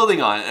 no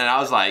clothing on. And I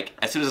was like,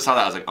 as soon as I saw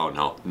that, I was like, oh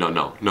no, no,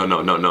 no, no,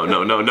 no, no, no,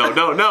 no, no, no,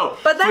 no, no.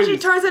 But then she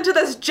Please. turns into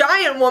this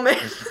giant woman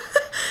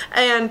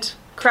and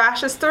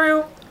crashes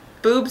through,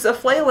 boobs a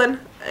flailing,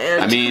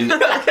 and I mean,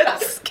 I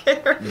get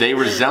scared. they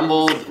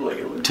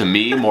resembled to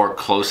me more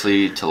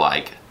closely to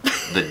like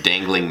the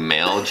dangling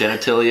male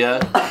genitalia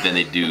than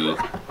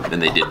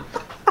they did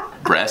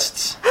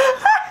breasts.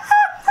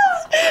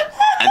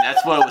 And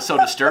that's what was so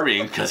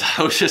disturbing because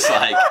I was just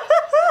like,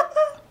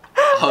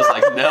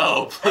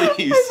 no,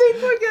 please. I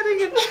think we're getting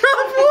in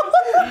trouble.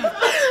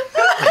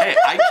 Hey,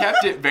 I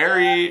kept it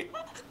very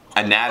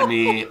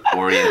anatomy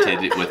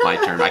oriented with my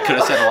term. I could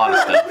have said a lot of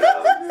stuff,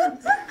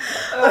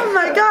 Oh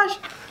my gosh.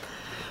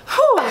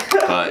 Whew.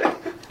 but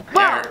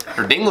yeah,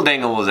 her dingle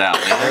dangle was out,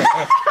 man.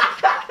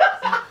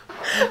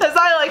 As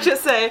I like to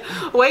say,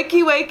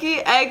 wakey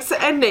wakey, eggs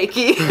and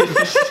nakey.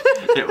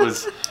 It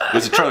was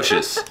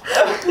atrocious.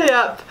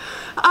 Yep.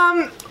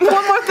 One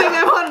more thing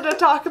I wanted to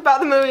talk about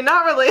the movie,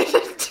 not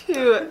related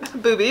to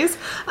boobies.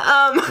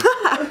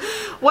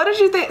 What did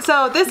you think?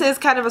 So this is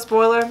kind of a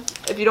spoiler.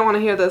 If you don't want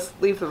to hear this,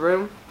 leave the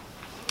room.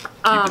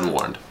 You've been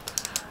warned.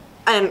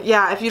 And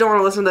yeah, if you don't want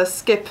to listen to this,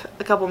 skip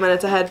a couple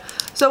minutes ahead.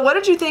 So what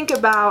did you think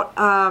about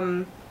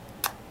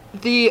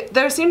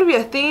there seemed to be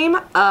a theme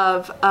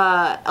of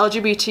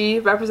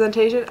LGBT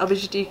representation,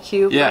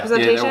 LGBTQ Yeah,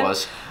 representation. there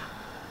was.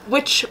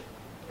 Which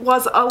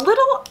was a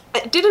little,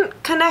 it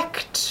didn't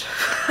connect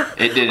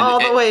It didn't all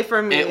the way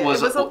for me. It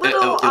was a little it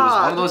was one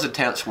odd. of those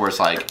attempts where it's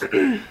like,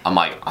 I'm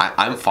like,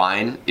 I'm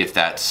fine if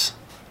that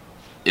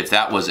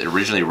was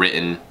originally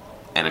written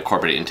and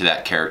incorporated into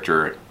that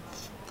character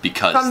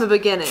because From the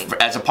beginning.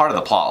 as a part of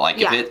the plot. Like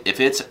Yeah. if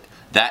it's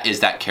that is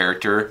that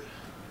character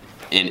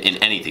in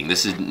anything.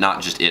 This is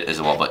not just it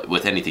as well, but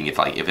with anything. If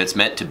it's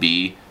meant to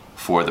be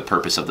for the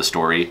purpose of the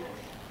story,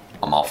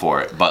 I'm all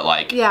for it. But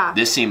like Yeah.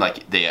 this seemed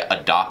like they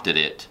adopted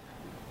it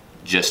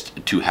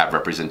just to have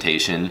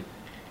representation,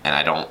 and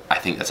I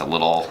think that's a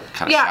little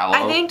kind of Yeah, shallow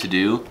I think- to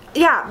do.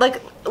 Yeah,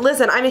 like,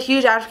 listen, I'm a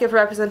huge advocate for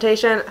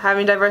representation.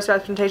 Having diverse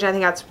representation, I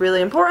think that's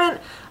really important.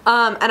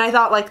 And I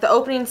thought, like, the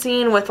opening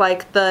scene with,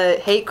 like,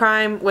 the hate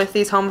crime with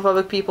these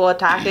homophobic people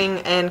attacking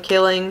and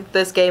killing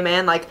this gay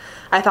man, like,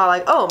 I thought,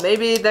 like, oh,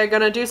 maybe they're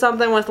gonna do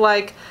something with,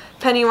 like,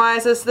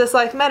 Pennywise is this,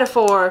 like,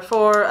 metaphor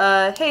for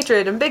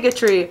hatred and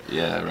bigotry.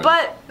 Yeah, right.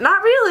 But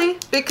not really,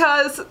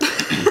 because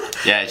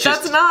Yeah, it's that's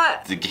just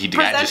not the guy just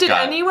presented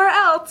got anywhere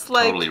else.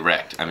 Like, totally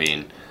wrecked. I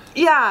mean,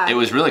 yeah. it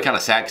was really kind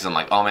of sad because I'm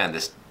like, oh man,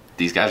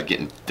 these guys are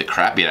getting the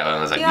crap beat out of them.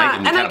 I was like, Yeah,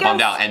 making me and I kind of bummed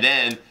guess- out. And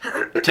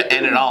then to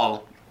end it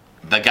all,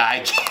 the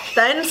guy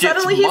Then gets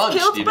suddenly he's munched,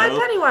 killed you by know?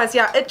 Pennywise.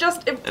 Yeah, it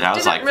And I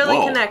was didn't like, really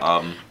whoa, connect.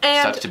 sucks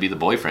And to be the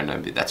boyfriend. I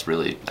mean, that's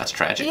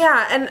tragic.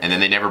 yeah, And then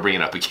they never bring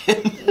it up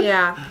again.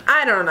 yeah,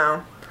 I don't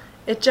know.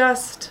 It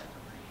just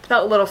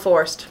felt a little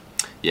forced.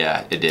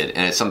 Yeah, it did,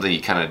 and it's something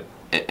you kind of,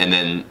 and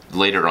then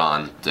later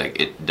on, like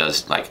it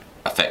does like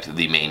affect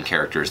the main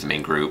characters, the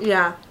main group,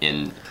 Yeah.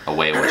 in a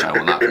way which I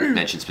will not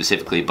mention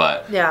specifically,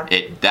 but Yeah.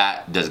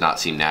 that does not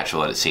seem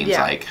natural. And it seems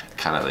Yeah. like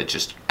kind of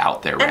just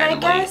out there And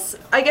randomly.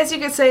 I guess you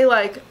could say,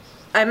 like,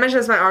 I mentioned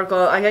this in my article,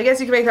 like, I guess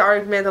you could make the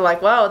argument that,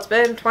 like, well, it's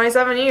been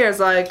 27 years,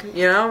 like,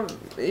 you know,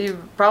 he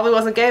probably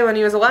wasn't gay when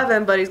he was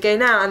 11, but he's gay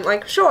now, and,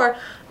 like, sure,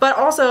 but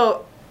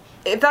also,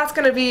 if that's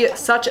gonna be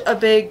such a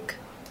big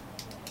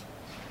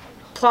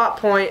plot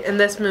point in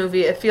this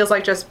movie, it feels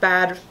like just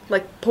bad,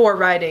 like, poor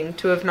writing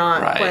to have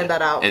not Right. planned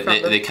that out from the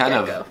They kind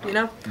of, get-go, you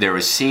know? there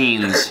were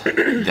scenes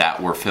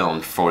that were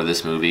filmed for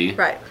this movie,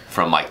 Right.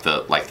 From like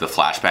the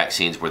flashback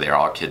scenes where they're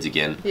all kids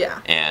again, Yeah.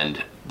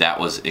 and that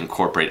was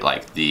incorporated,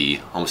 like the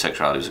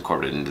homosexuality was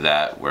incorporated into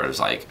that, where it was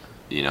like,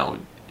 you know,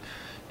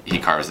 he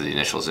carves the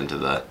initials into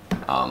the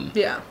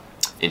Yeah.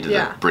 into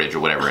Yeah. the bridge or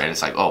whatever, and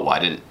it's like, oh, well, I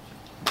didn't.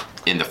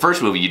 In the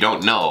first movie, you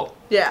don't know,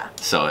 Yeah.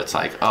 so it's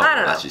like, oh, I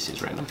don't that know. just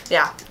seems random.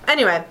 Yeah.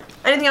 Anyway,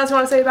 anything else you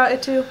want to say about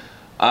it, too?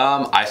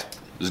 It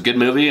was a good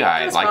movie.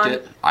 I was liked fun.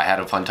 it. I had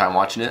a fun time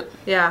watching it.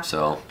 Yeah.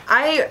 So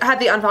I had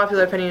the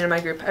unpopular opinion in my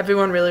group.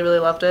 Everyone really, really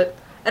loved it.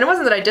 And it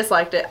wasn't that I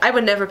disliked it. I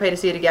would never pay to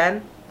see it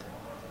again.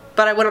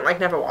 But I wouldn't, like,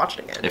 never watch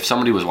it again. if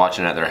somebody was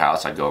watching it at their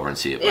house, I'd go over and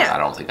see it. But Yeah. I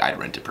don't think I'd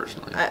rent it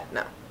personally.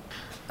 No.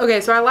 Okay,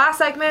 so our last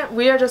segment,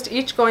 we are just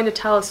each going to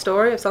tell a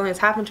story of something that's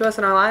happened to us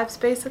in our lives,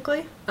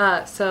 basically.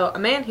 So a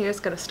man here is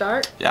going to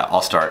start. Yeah,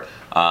 I'll start.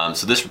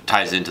 So this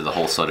ties into the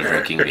whole soda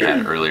drinking we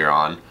had earlier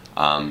on.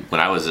 When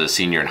I was a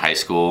senior in high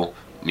school,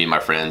 me and my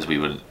friends,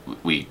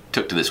 we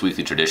took to this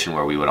weekly tradition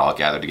where we would all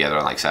gather together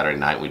on like Saturday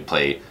night. We'd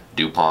play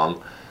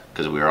Dupong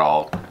because we were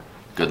all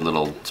good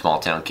little small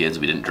town kids.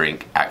 We didn't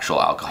drink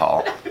actual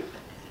alcohol,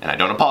 and I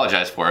don't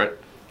apologize for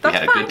it. That's we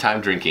had a fine. good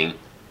time drinking,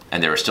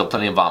 and there was still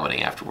plenty of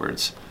vomiting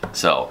afterwards.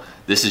 So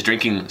this is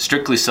drinking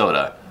strictly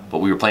soda, but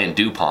we were playing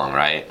dew pong,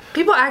 right?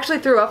 People actually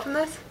threw up from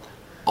this?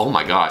 Oh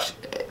my gosh.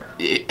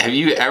 Have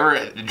you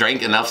ever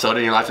drank enough soda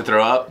in your life to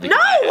throw up? No!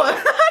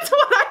 That's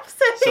what I'm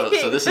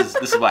saying. So this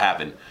is what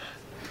happened.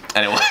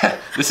 And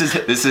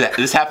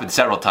this happened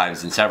several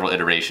times in several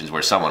iterations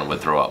where someone would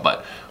throw up,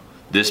 but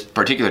this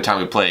particular time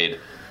we played,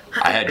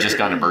 I had just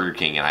gone to Burger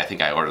King and I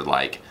think I ordered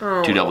like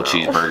 2 double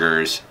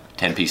cheeseburgers,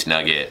 10-piece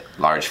nugget,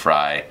 large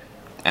fry,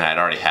 and I'd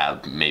already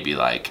had maybe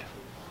like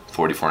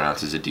 44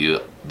 ounces of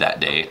dew that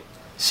day.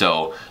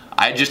 So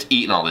I had just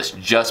eaten all this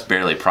just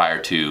barely prior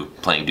to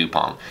playing dew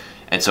pong.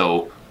 And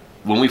so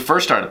when we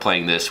first started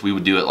playing this, we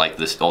would do it like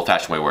this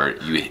old-fashioned way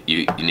where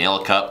you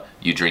nail a cup,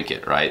 you drink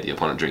it, right? The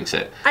opponent drinks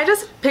it. I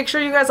just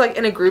picture you guys like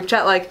in a group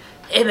chat like,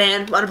 hey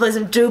man, wanna play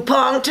some dew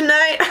pong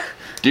tonight?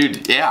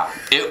 Dude, yeah,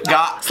 it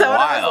got So what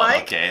I wild, was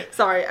like, okay?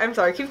 Sorry, I'm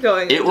sorry, keep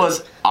going. It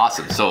was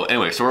awesome. So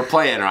anyway, so we're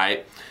playing,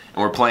 right?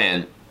 And we're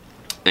playing,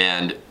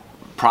 and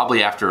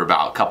probably after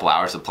about a couple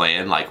hours of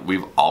playing, like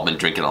we've all been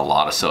drinking a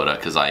lot of soda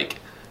because like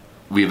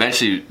we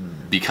eventually,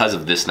 because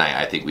of this night,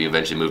 I think we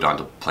eventually moved on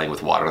to playing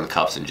with water in the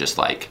cups and just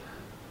like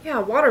Yeah,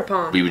 water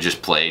pong. we would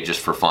just play just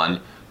for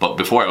fun. But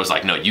before it was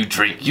like, no, you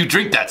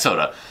drink that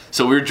soda.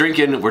 So we're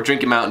drinking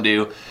Mountain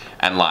Dew,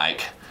 and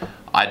like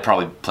I'd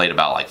probably played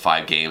about like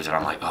 5 games, and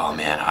I'm like, oh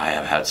man, I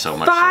have had so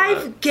much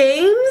soda. 5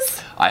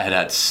 games? I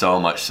had so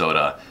much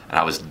soda, and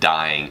I was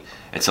dying.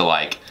 And so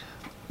like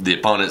the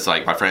opponent's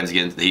like, my friend's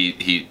again,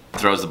 he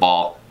throws the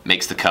ball,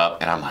 makes the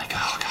cup, and I'm like,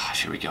 oh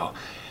gosh, here we go.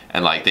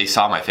 And like they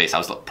saw my face, I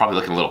was probably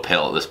looking a little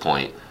pale at this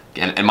point.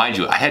 And mind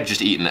you, I had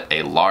just eaten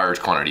a large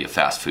quantity of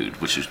fast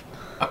food, which is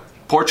a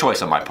poor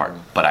choice on my part,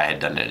 but I had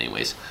done it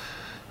anyways.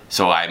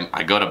 So I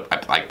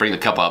bring the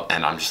cup up,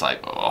 and I'm just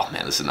like, oh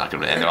man, this is not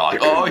gonna end. They're all like,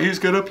 oh, he's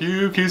gonna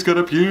puke.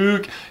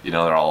 You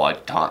know, they're all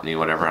like taunting me,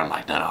 whatever. I'm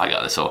like, no, I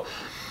got this. So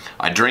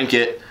I drink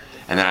it,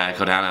 and then I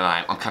go down, and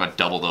I'm kind of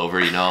doubled over,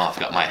 you know. I've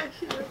got my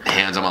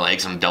hands on my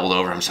legs, I'm doubled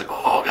over. I'm just like,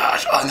 oh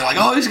gosh. And they're like,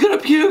 oh, he's gonna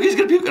puke.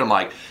 And I'm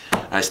like,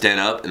 I stand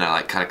up, and I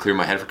like kind of clear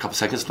my head for a couple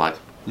seconds. I'm like,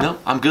 no,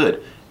 I'm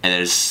good. And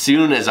as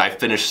soon as I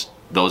finish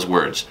those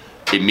words,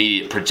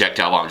 immediate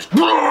projectile vomit,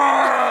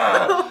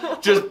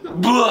 just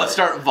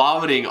start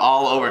vomiting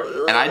all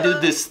over. And I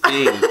did this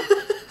thing,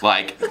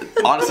 like,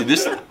 honestly,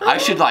 I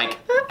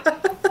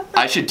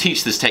should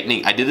teach this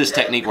technique. I did this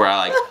technique where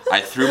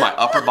I threw my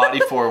upper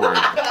body forward,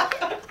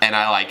 and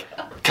I like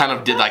kind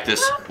of did like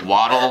this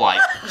waddle,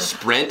 like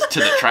sprint to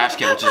the trash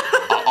can, which is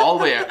all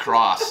the way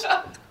across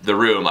the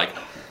room. Like,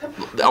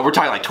 we're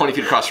talking like 20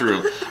 feet across the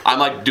room. I'm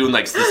like doing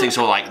like this thing,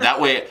 so like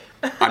that way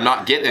I'm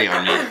not getting anything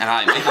on me, and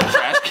I make the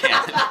trash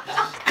can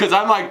because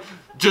I'm like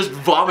just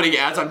vomiting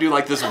as I'm doing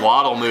like this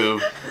waddle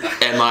move,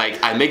 and like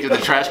I make it to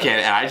the trash can,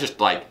 and I just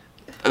like,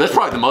 that's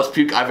probably the most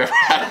puke I've ever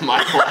had in my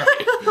life.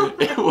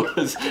 It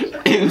was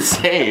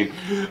insane,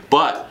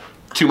 but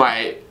to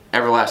my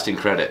everlasting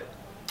credit,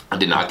 I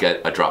did not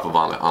get a drop of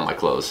vomit on my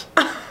clothes,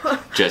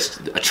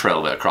 just a trail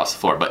of it across the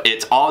floor. But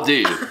it's all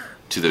due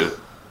to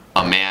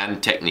a man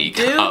technique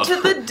of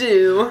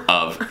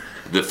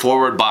the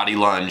forward body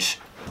lunge,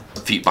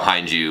 feet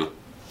behind you,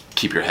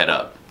 keep your head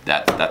up.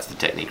 That's the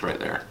technique right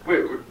there.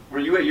 Wait, were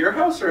you at your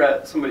house or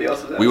at somebody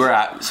else's house? We were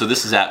at, so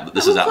this is at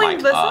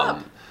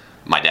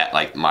my dad,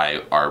 like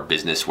our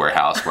business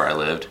warehouse where I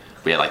lived.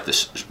 We had like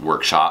this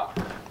workshop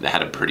that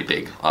had a pretty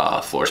big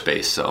floor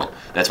space, so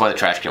that's why the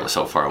trash can was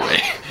so far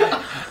away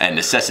and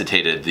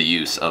necessitated the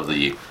use of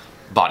the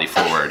body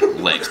forward,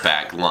 legs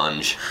back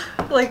lunge.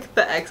 Like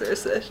The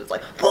Exorcist, it's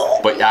like.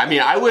 But I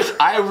mean, I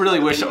really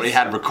wish somebody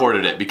had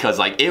recorded it because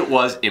like it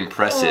was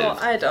impressive. Oh,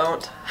 I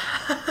don't.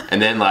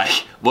 And then like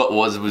what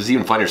was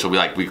even funnier, so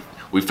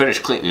we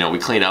finished clean, you know, we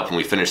cleaned up and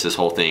we finished this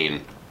whole thing.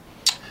 And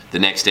the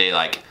next day,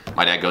 like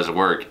my dad goes to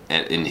work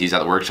and he's at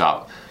the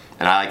workshop,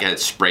 and I like had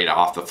sprayed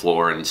off the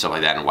floor and stuff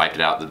like that and wiped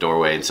it out the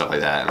doorway and stuff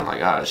like that. And I'm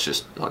like, I'll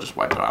just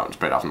wipe it out and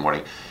spray it off in the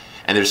morning.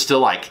 And there's still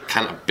like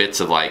kind of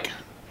bits of like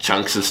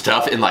chunks of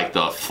stuff in like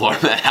the floor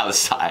mat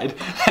outside.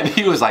 And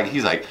he's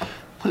like,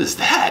 what is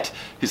that?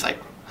 He's like,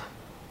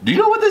 do you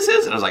know what this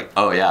is? And I was like,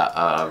 oh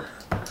yeah,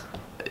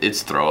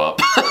 it's throw up.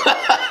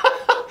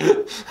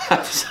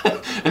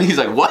 And he's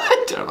like,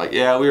 what? And I'm like,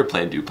 yeah, we were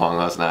playing dew pong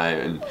last night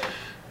and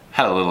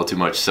had a little too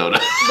much soda.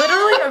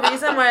 Literally, a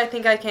reason why I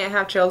think I can't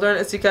have children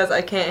is because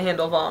I can't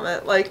handle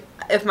vomit. Like,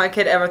 if my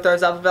kid ever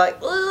throws up, I'd be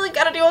like, you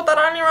gotta deal with that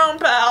on your own,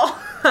 pal.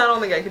 I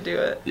don't think I could do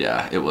it.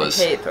 Yeah, it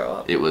was. I hate throw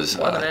up. It was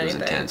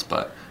intense,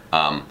 but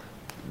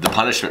the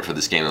punishment for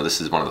this game, though,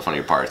 this is one of the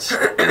funnier parts.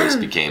 And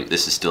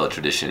this is still a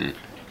tradition.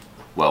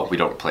 Well, we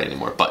don't play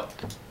anymore, but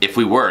if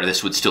we were,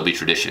 this would still be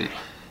tradition.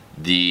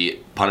 The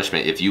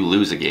punishment, if you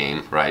lose a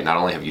game, right, not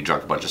only have you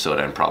drunk a bunch of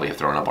soda and probably have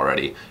thrown up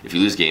already, if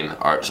you lose a game,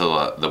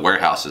 the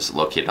warehouse is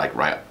located like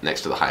right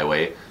next to the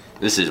highway.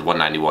 This is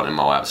 191 in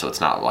Moab, so it's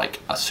not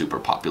like a super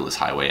populous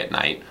highway at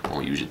night when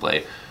we usually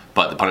play.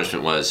 But the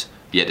punishment was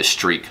you had to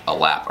streak a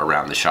lap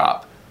around the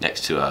shop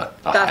next to a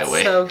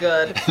highway. That's so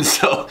good. And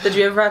so, did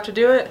you ever have to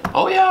do it?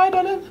 Oh yeah, I've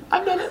done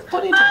it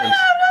plenty of times.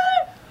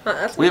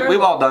 That's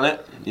We've all done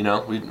it, you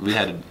know. We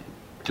had to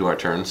to our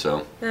turn.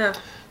 So Yeah.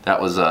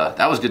 that was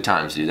good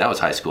times, dude. That was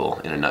high school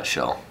in a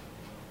nutshell.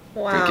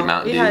 Wow. Drinking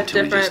Mountain We Dew had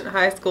till we different just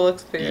high school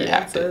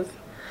experiences.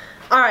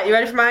 All right, you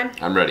ready for mine?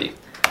 I'm ready.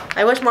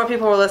 I wish more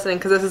people were listening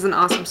because this is an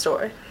awesome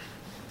story.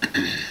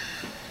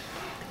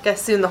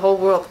 Guess soon the whole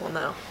world will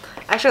know.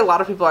 Actually, a lot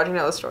of people already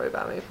know the story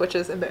about me, which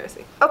is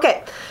embarrassing.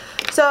 Okay,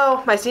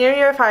 so my senior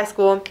year of high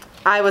school,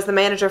 I was the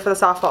manager for the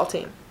softball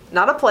team.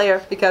 Not a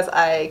player because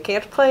I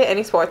can't play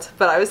any sports,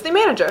 but I was the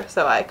manager,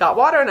 so I got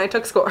water and I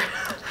took score.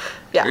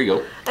 Yeah. There you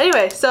go.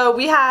 Anyway, so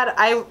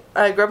I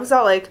grew up in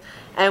Salt Lake,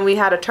 and we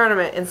had a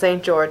tournament in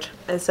St. George,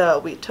 and so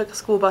we took a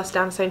school bus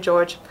down to St.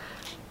 George,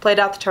 played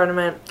out the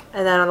tournament,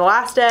 and then on the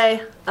last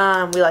day,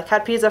 we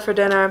had pizza for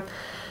dinner,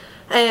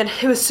 and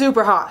it was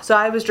super hot, so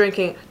I was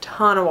drinking a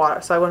ton of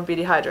water so I wouldn't be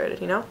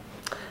dehydrated, you know?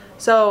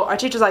 So our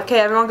teacher's like, "Okay,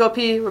 everyone go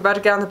pee, we're about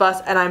to get on the bus,"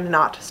 and I'm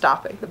not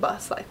stopping the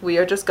bus. Like, we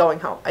are just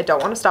going home. I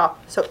don't want to stop,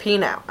 so pee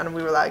now. And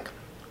we were like,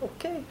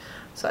 okay.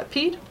 So I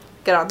peed,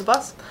 get on the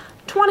bus.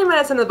 20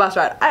 minutes into the bus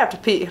ride, I have to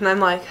pee, and I'm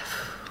like,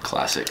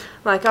 Classic.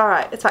 all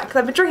right, it's fine, because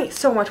I've been drinking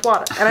so much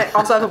water, and I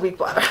also have a weak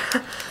bladder.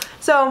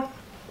 So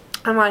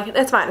I'm like,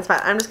 it's fine,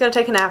 I'm just going to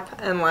take a nap,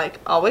 and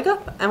I'll wake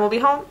up, and we'll be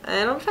home,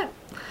 and it'll be fine.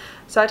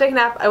 So I take a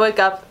nap, I wake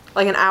up,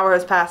 an hour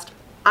has passed.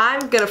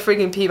 I'm gonna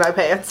freaking pee my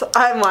pants.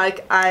 I'm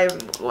not I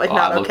okay.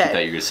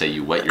 thought you were gonna say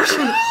you wet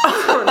yourself.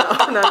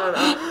 Oh, no.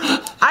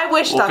 I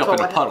wish Woke that's up what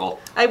in a would puddle.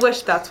 I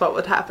wish that's what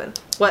would happen.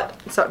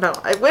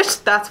 I wish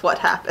that's what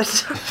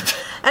happened.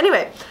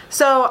 Anyway,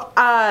 so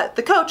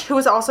the coach, who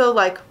was also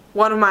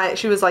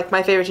she was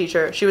my favorite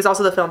teacher. She was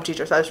also the film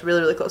teacher, so I was really,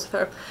 really close with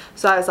her.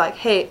 So I was like,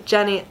 "Hey,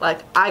 Jenny,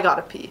 I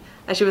gotta pee."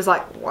 And she was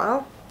like,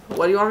 "Well,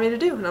 what do you want me to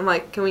do?" And I'm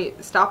like, "Can we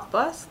stop the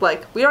bus?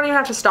 We don't even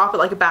have to stop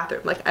at a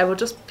bathroom. I will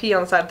just pee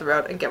on the side of the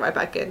road and get right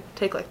back in.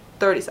 Take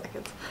 30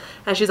 seconds."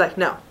 And she's like,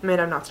 "No,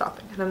 man, I'm not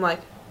stopping." And I'm like,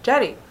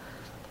 "Jenny,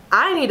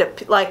 I need to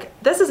pee.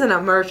 This is an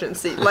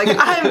emergency.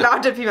 I'm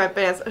about to pee my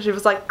pants." And she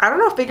was like, "I don't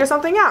know, figure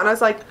something out." And I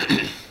was like,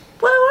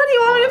 "Well, what do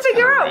you want me to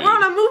figure out? We're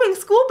on a moving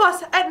school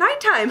bus at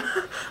nighttime.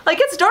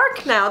 It's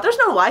dark now. There's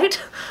no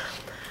light."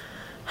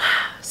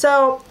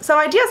 So some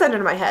ideas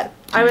entered my head.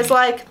 I was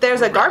like,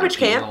 "There's a garbage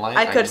can.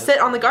 I could sit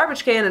on the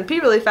garbage can and pee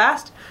really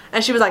fast."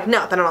 And she was like,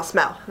 "No, then it'll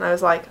smell." And I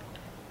was like,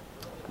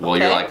 well,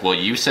 okay. You're like, well,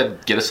 you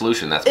said get a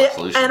solution. That's my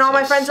solution. And all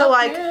my friends are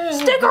like, it.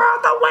 "Stick her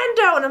out the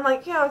window." And I'm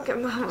like, "Yeah, okay,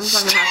 that's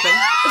not gonna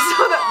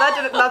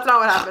happen." So that's not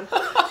what happened.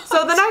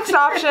 So the next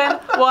option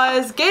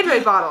was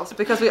Gatorade bottles,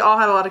 because we all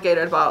had a lot of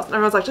Gatorade bottles. And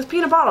everyone's like, "Just pee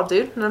in a bottle,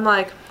 dude." And I'm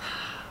like,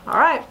 "All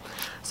right."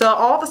 So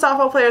all the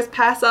softball players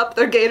pass up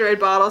their Gatorade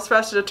bottles for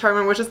us to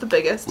determine which is the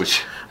biggest.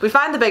 We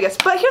find the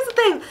biggest. But here's the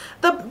thing.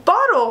 The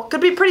bottle could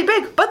be pretty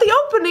big, but the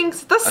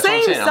opening's the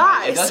same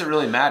size. It doesn't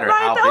really matter right,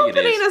 how the big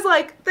it is.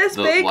 opening is this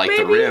big, maybe.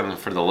 The rim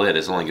for the lid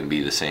is only going to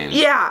be the same.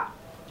 Yeah.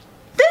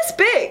 This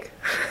big.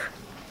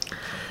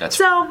 That's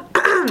so.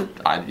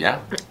 Yeah,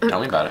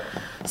 tell me about it.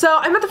 So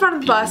I'm at the front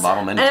of the bus,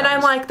 and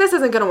I'm like, "This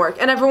isn't gonna work."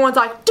 And everyone's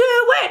like, "Do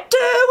it, do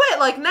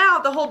it!" Now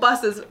the whole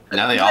bus is.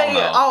 Now they all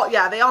know.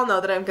 They all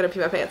know that I'm gonna pee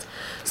my pants.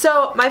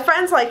 So my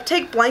friends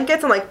take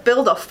blankets and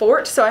build a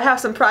fort so I have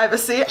some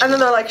privacy, and then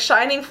they're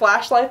shining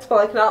flashlights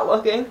but not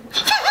looking.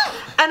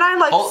 And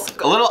I'm a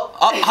little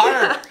up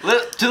higher,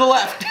 to the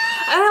left.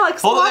 And I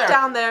squat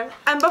down there,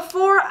 and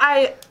before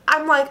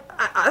I'm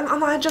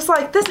just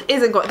this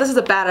isn't going. This is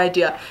a bad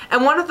idea.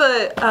 And one of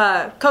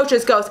the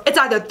coaches goes, "It's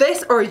either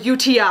this or a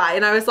UTI."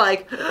 And I was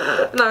like,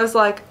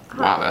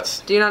 Wow,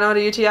 that's. Do you not know what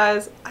a UTI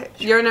is?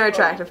 Urinary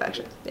tract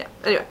infection. Yeah.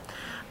 Anyway.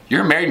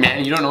 You're a married man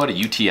and you don't know what a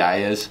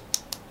UTI is?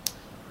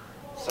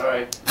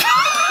 Sorry.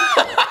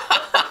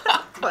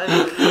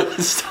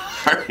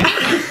 Sorry.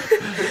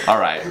 All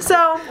right.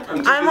 So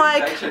I'm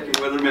like.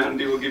 Checking whether Mountain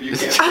Dew will give you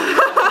cancer.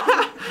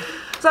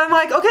 So I'm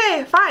like,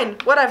 "Okay, fine,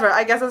 whatever.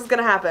 I guess this is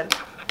gonna happen."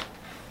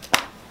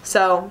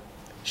 So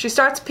she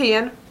starts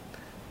peeing.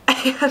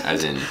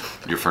 As in,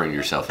 you're referring to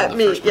yourself in the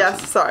me, first person.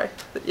 yes, sorry.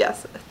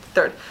 Yes,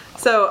 third.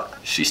 So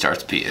she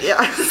starts peeing.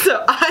 Yeah,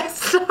 so I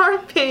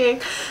start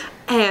peeing,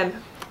 and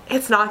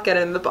it's not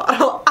getting in the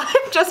bottle.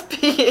 I'm just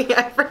peeing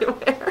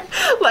everywhere.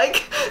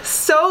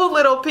 So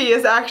little pee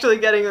is actually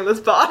getting in this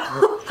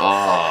bottle.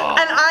 Oh.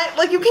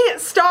 And you can't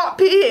stop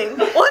peeing.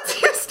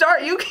 Once you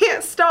start, you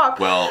can't stop.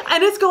 Well,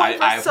 and it's going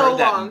for I've so heard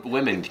long. that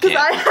women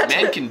can't.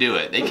 Men can do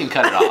it. They can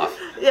cut it off.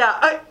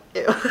 Yeah.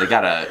 They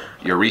got a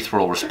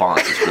urethral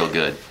response. It's real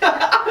good.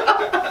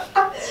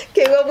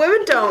 Okay, well,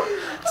 women don't.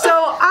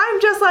 So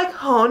I'm just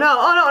oh no,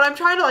 and I'm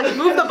trying to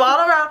move the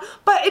bottle around,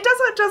 but it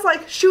doesn't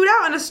just shoot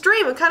out in a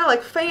stream. It kind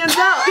of fans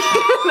out,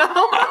 you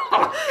know.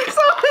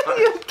 So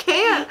you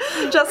can't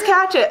just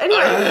catch it.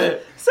 Anyway,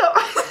 so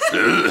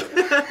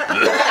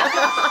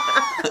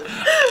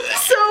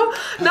so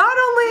not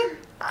only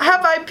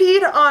have I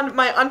peed on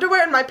my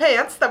underwear and my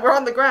pants that were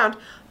on the ground,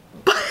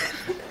 but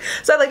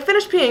so I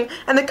finish peeing,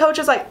 and the coach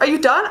is like, "Are you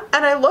done?"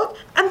 And I look,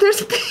 and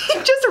there's pee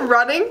just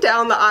running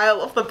down the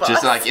aisle of the bus.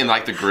 Just in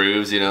the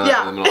grooves, you know,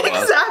 yeah, in the middle of the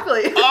bus.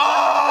 Exactly.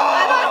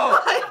 Oh!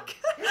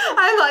 And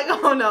I'm like,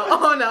 oh no.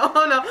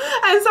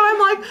 And so I'm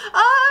like,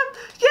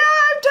 yeah,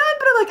 I'm done,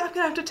 but I'm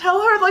gonna have to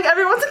tell her. Like,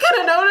 everyone's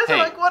gonna notice. Hey, I'm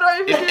like, what do I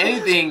even if do?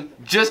 anything,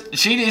 just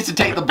she needs to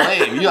take the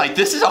blame. You're like,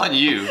 this is on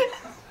you.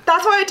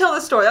 That's why I tell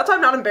this story. That's why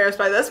I'm not embarrassed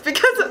by this,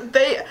 because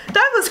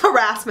that was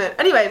harassment.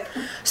 Anyway,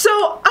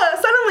 so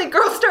suddenly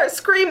girls start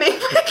screaming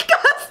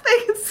because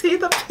they can see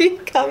the pee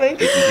coming.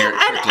 They can hear it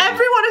And trickling.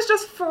 everyone is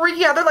just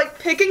freaking out. They're like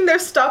picking their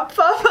stuff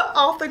up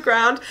off the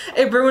ground.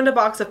 It ruined a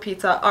box of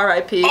pizza,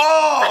 R.I.P.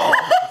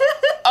 Oh!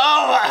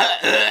 Oh!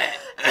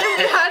 And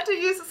we had to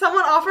use,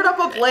 someone offered up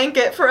a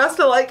blanket for us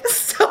to like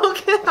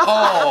soak it off.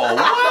 Oh,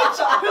 what?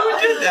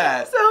 Who did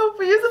that? So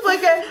we used the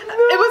blanket.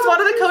 It was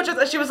one of the coaches,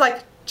 and she was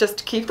like,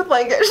 just keep the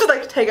blanket. She's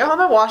like, take it home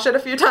and wash it a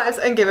few times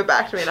and give it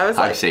back to me. And I was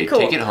like, I say, cool.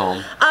 take it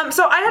home.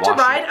 So I had to wash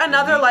ride it,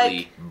 another like,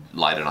 immediately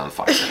light it on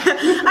fire. I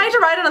had to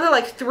ride another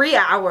like 3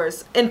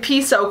 hours in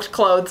pee-soaked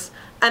clothes,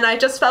 and I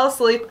just fell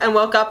asleep and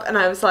woke up, and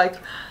I was like,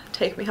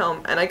 take me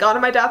home. And I got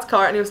in my dad's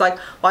car, and he was like,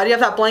 why do you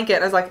have that blanket?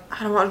 And I was like,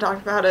 I don't want to talk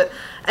about it.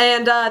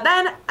 And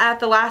then at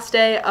the last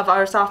day of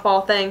our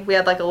softball thing, we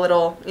had like a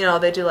little, you know,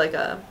 they do like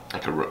a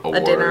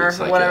dinner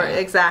or whatever.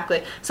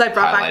 Exactly. So I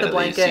brought back highlight the of the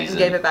blanket and season.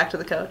 gave it back to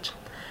the coach.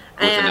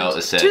 With And a note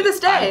that said, to this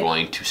day, I'm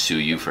going to sue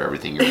you for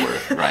everything you're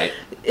worth, right?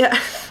 yeah,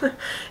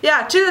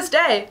 yeah. To this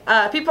day,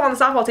 people on the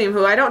softball team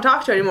who I don't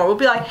talk to anymore will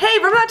be like, "Hey,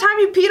 remember that time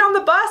you peed on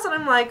the bus?" And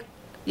I'm like,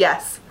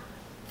 "Yes,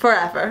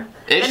 forever."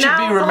 It And should now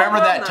be the whole remember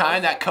world that knows.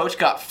 time that coach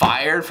got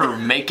fired for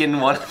making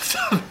one of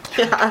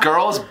the Yeah.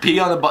 girls pee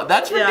on the bus.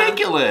 That's Yeah.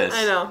 ridiculous.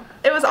 I know.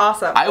 It was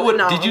awesome. I would.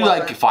 No, Did it you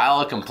like wasn't. file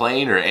a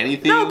complaint or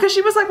anything? No, because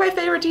she was like my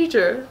favorite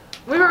teacher.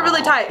 We were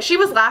really Oh. tight. She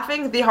was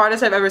laughing the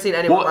hardest I've ever seen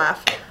anyone Well,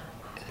 laugh.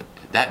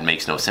 that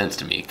makes no sense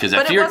to me. Because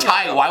But if it you're wasn't.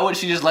 tight, why would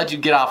she just let you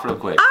get off real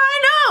quick? I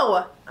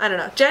know. I don't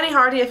know. Jenny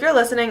Hardy, if you're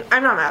listening,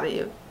 I'm not mad at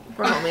you.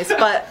 We're homies,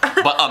 but.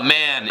 But a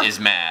man is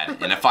mad,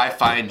 and if I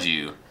find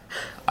you,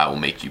 I will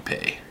make you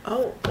pay.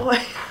 Oh boy.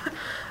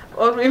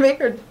 Well, we make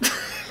her.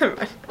 Never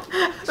mind.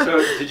 So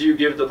did you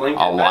give the blanket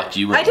I'll back? lock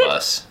you in I a did.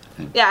 bus.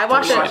 Yeah, I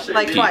washed Washed it it,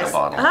 like pee in a twice.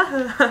 bottle.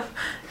 Uh-huh.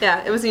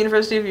 Yeah, it was the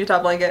University of Utah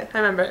blanket. I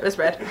remember. It was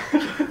red.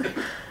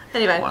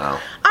 Anyway. Wow.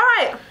 All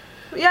right.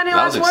 Yeah, any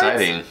That was last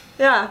words? exciting.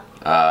 Yeah,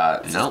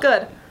 this No. is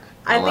good.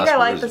 I No think last I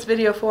like words. this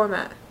video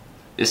format.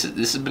 This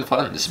has been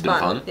fun. This has been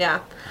fun. Yeah.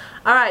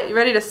 All right, you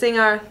ready to sing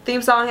our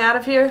theme song out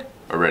of here?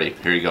 We're ready.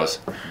 Here he goes.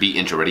 Beat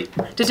intro ready.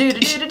 Do do do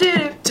do do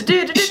do do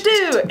do do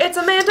do. It's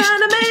Amanda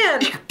and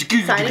a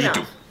man. Signing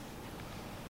off.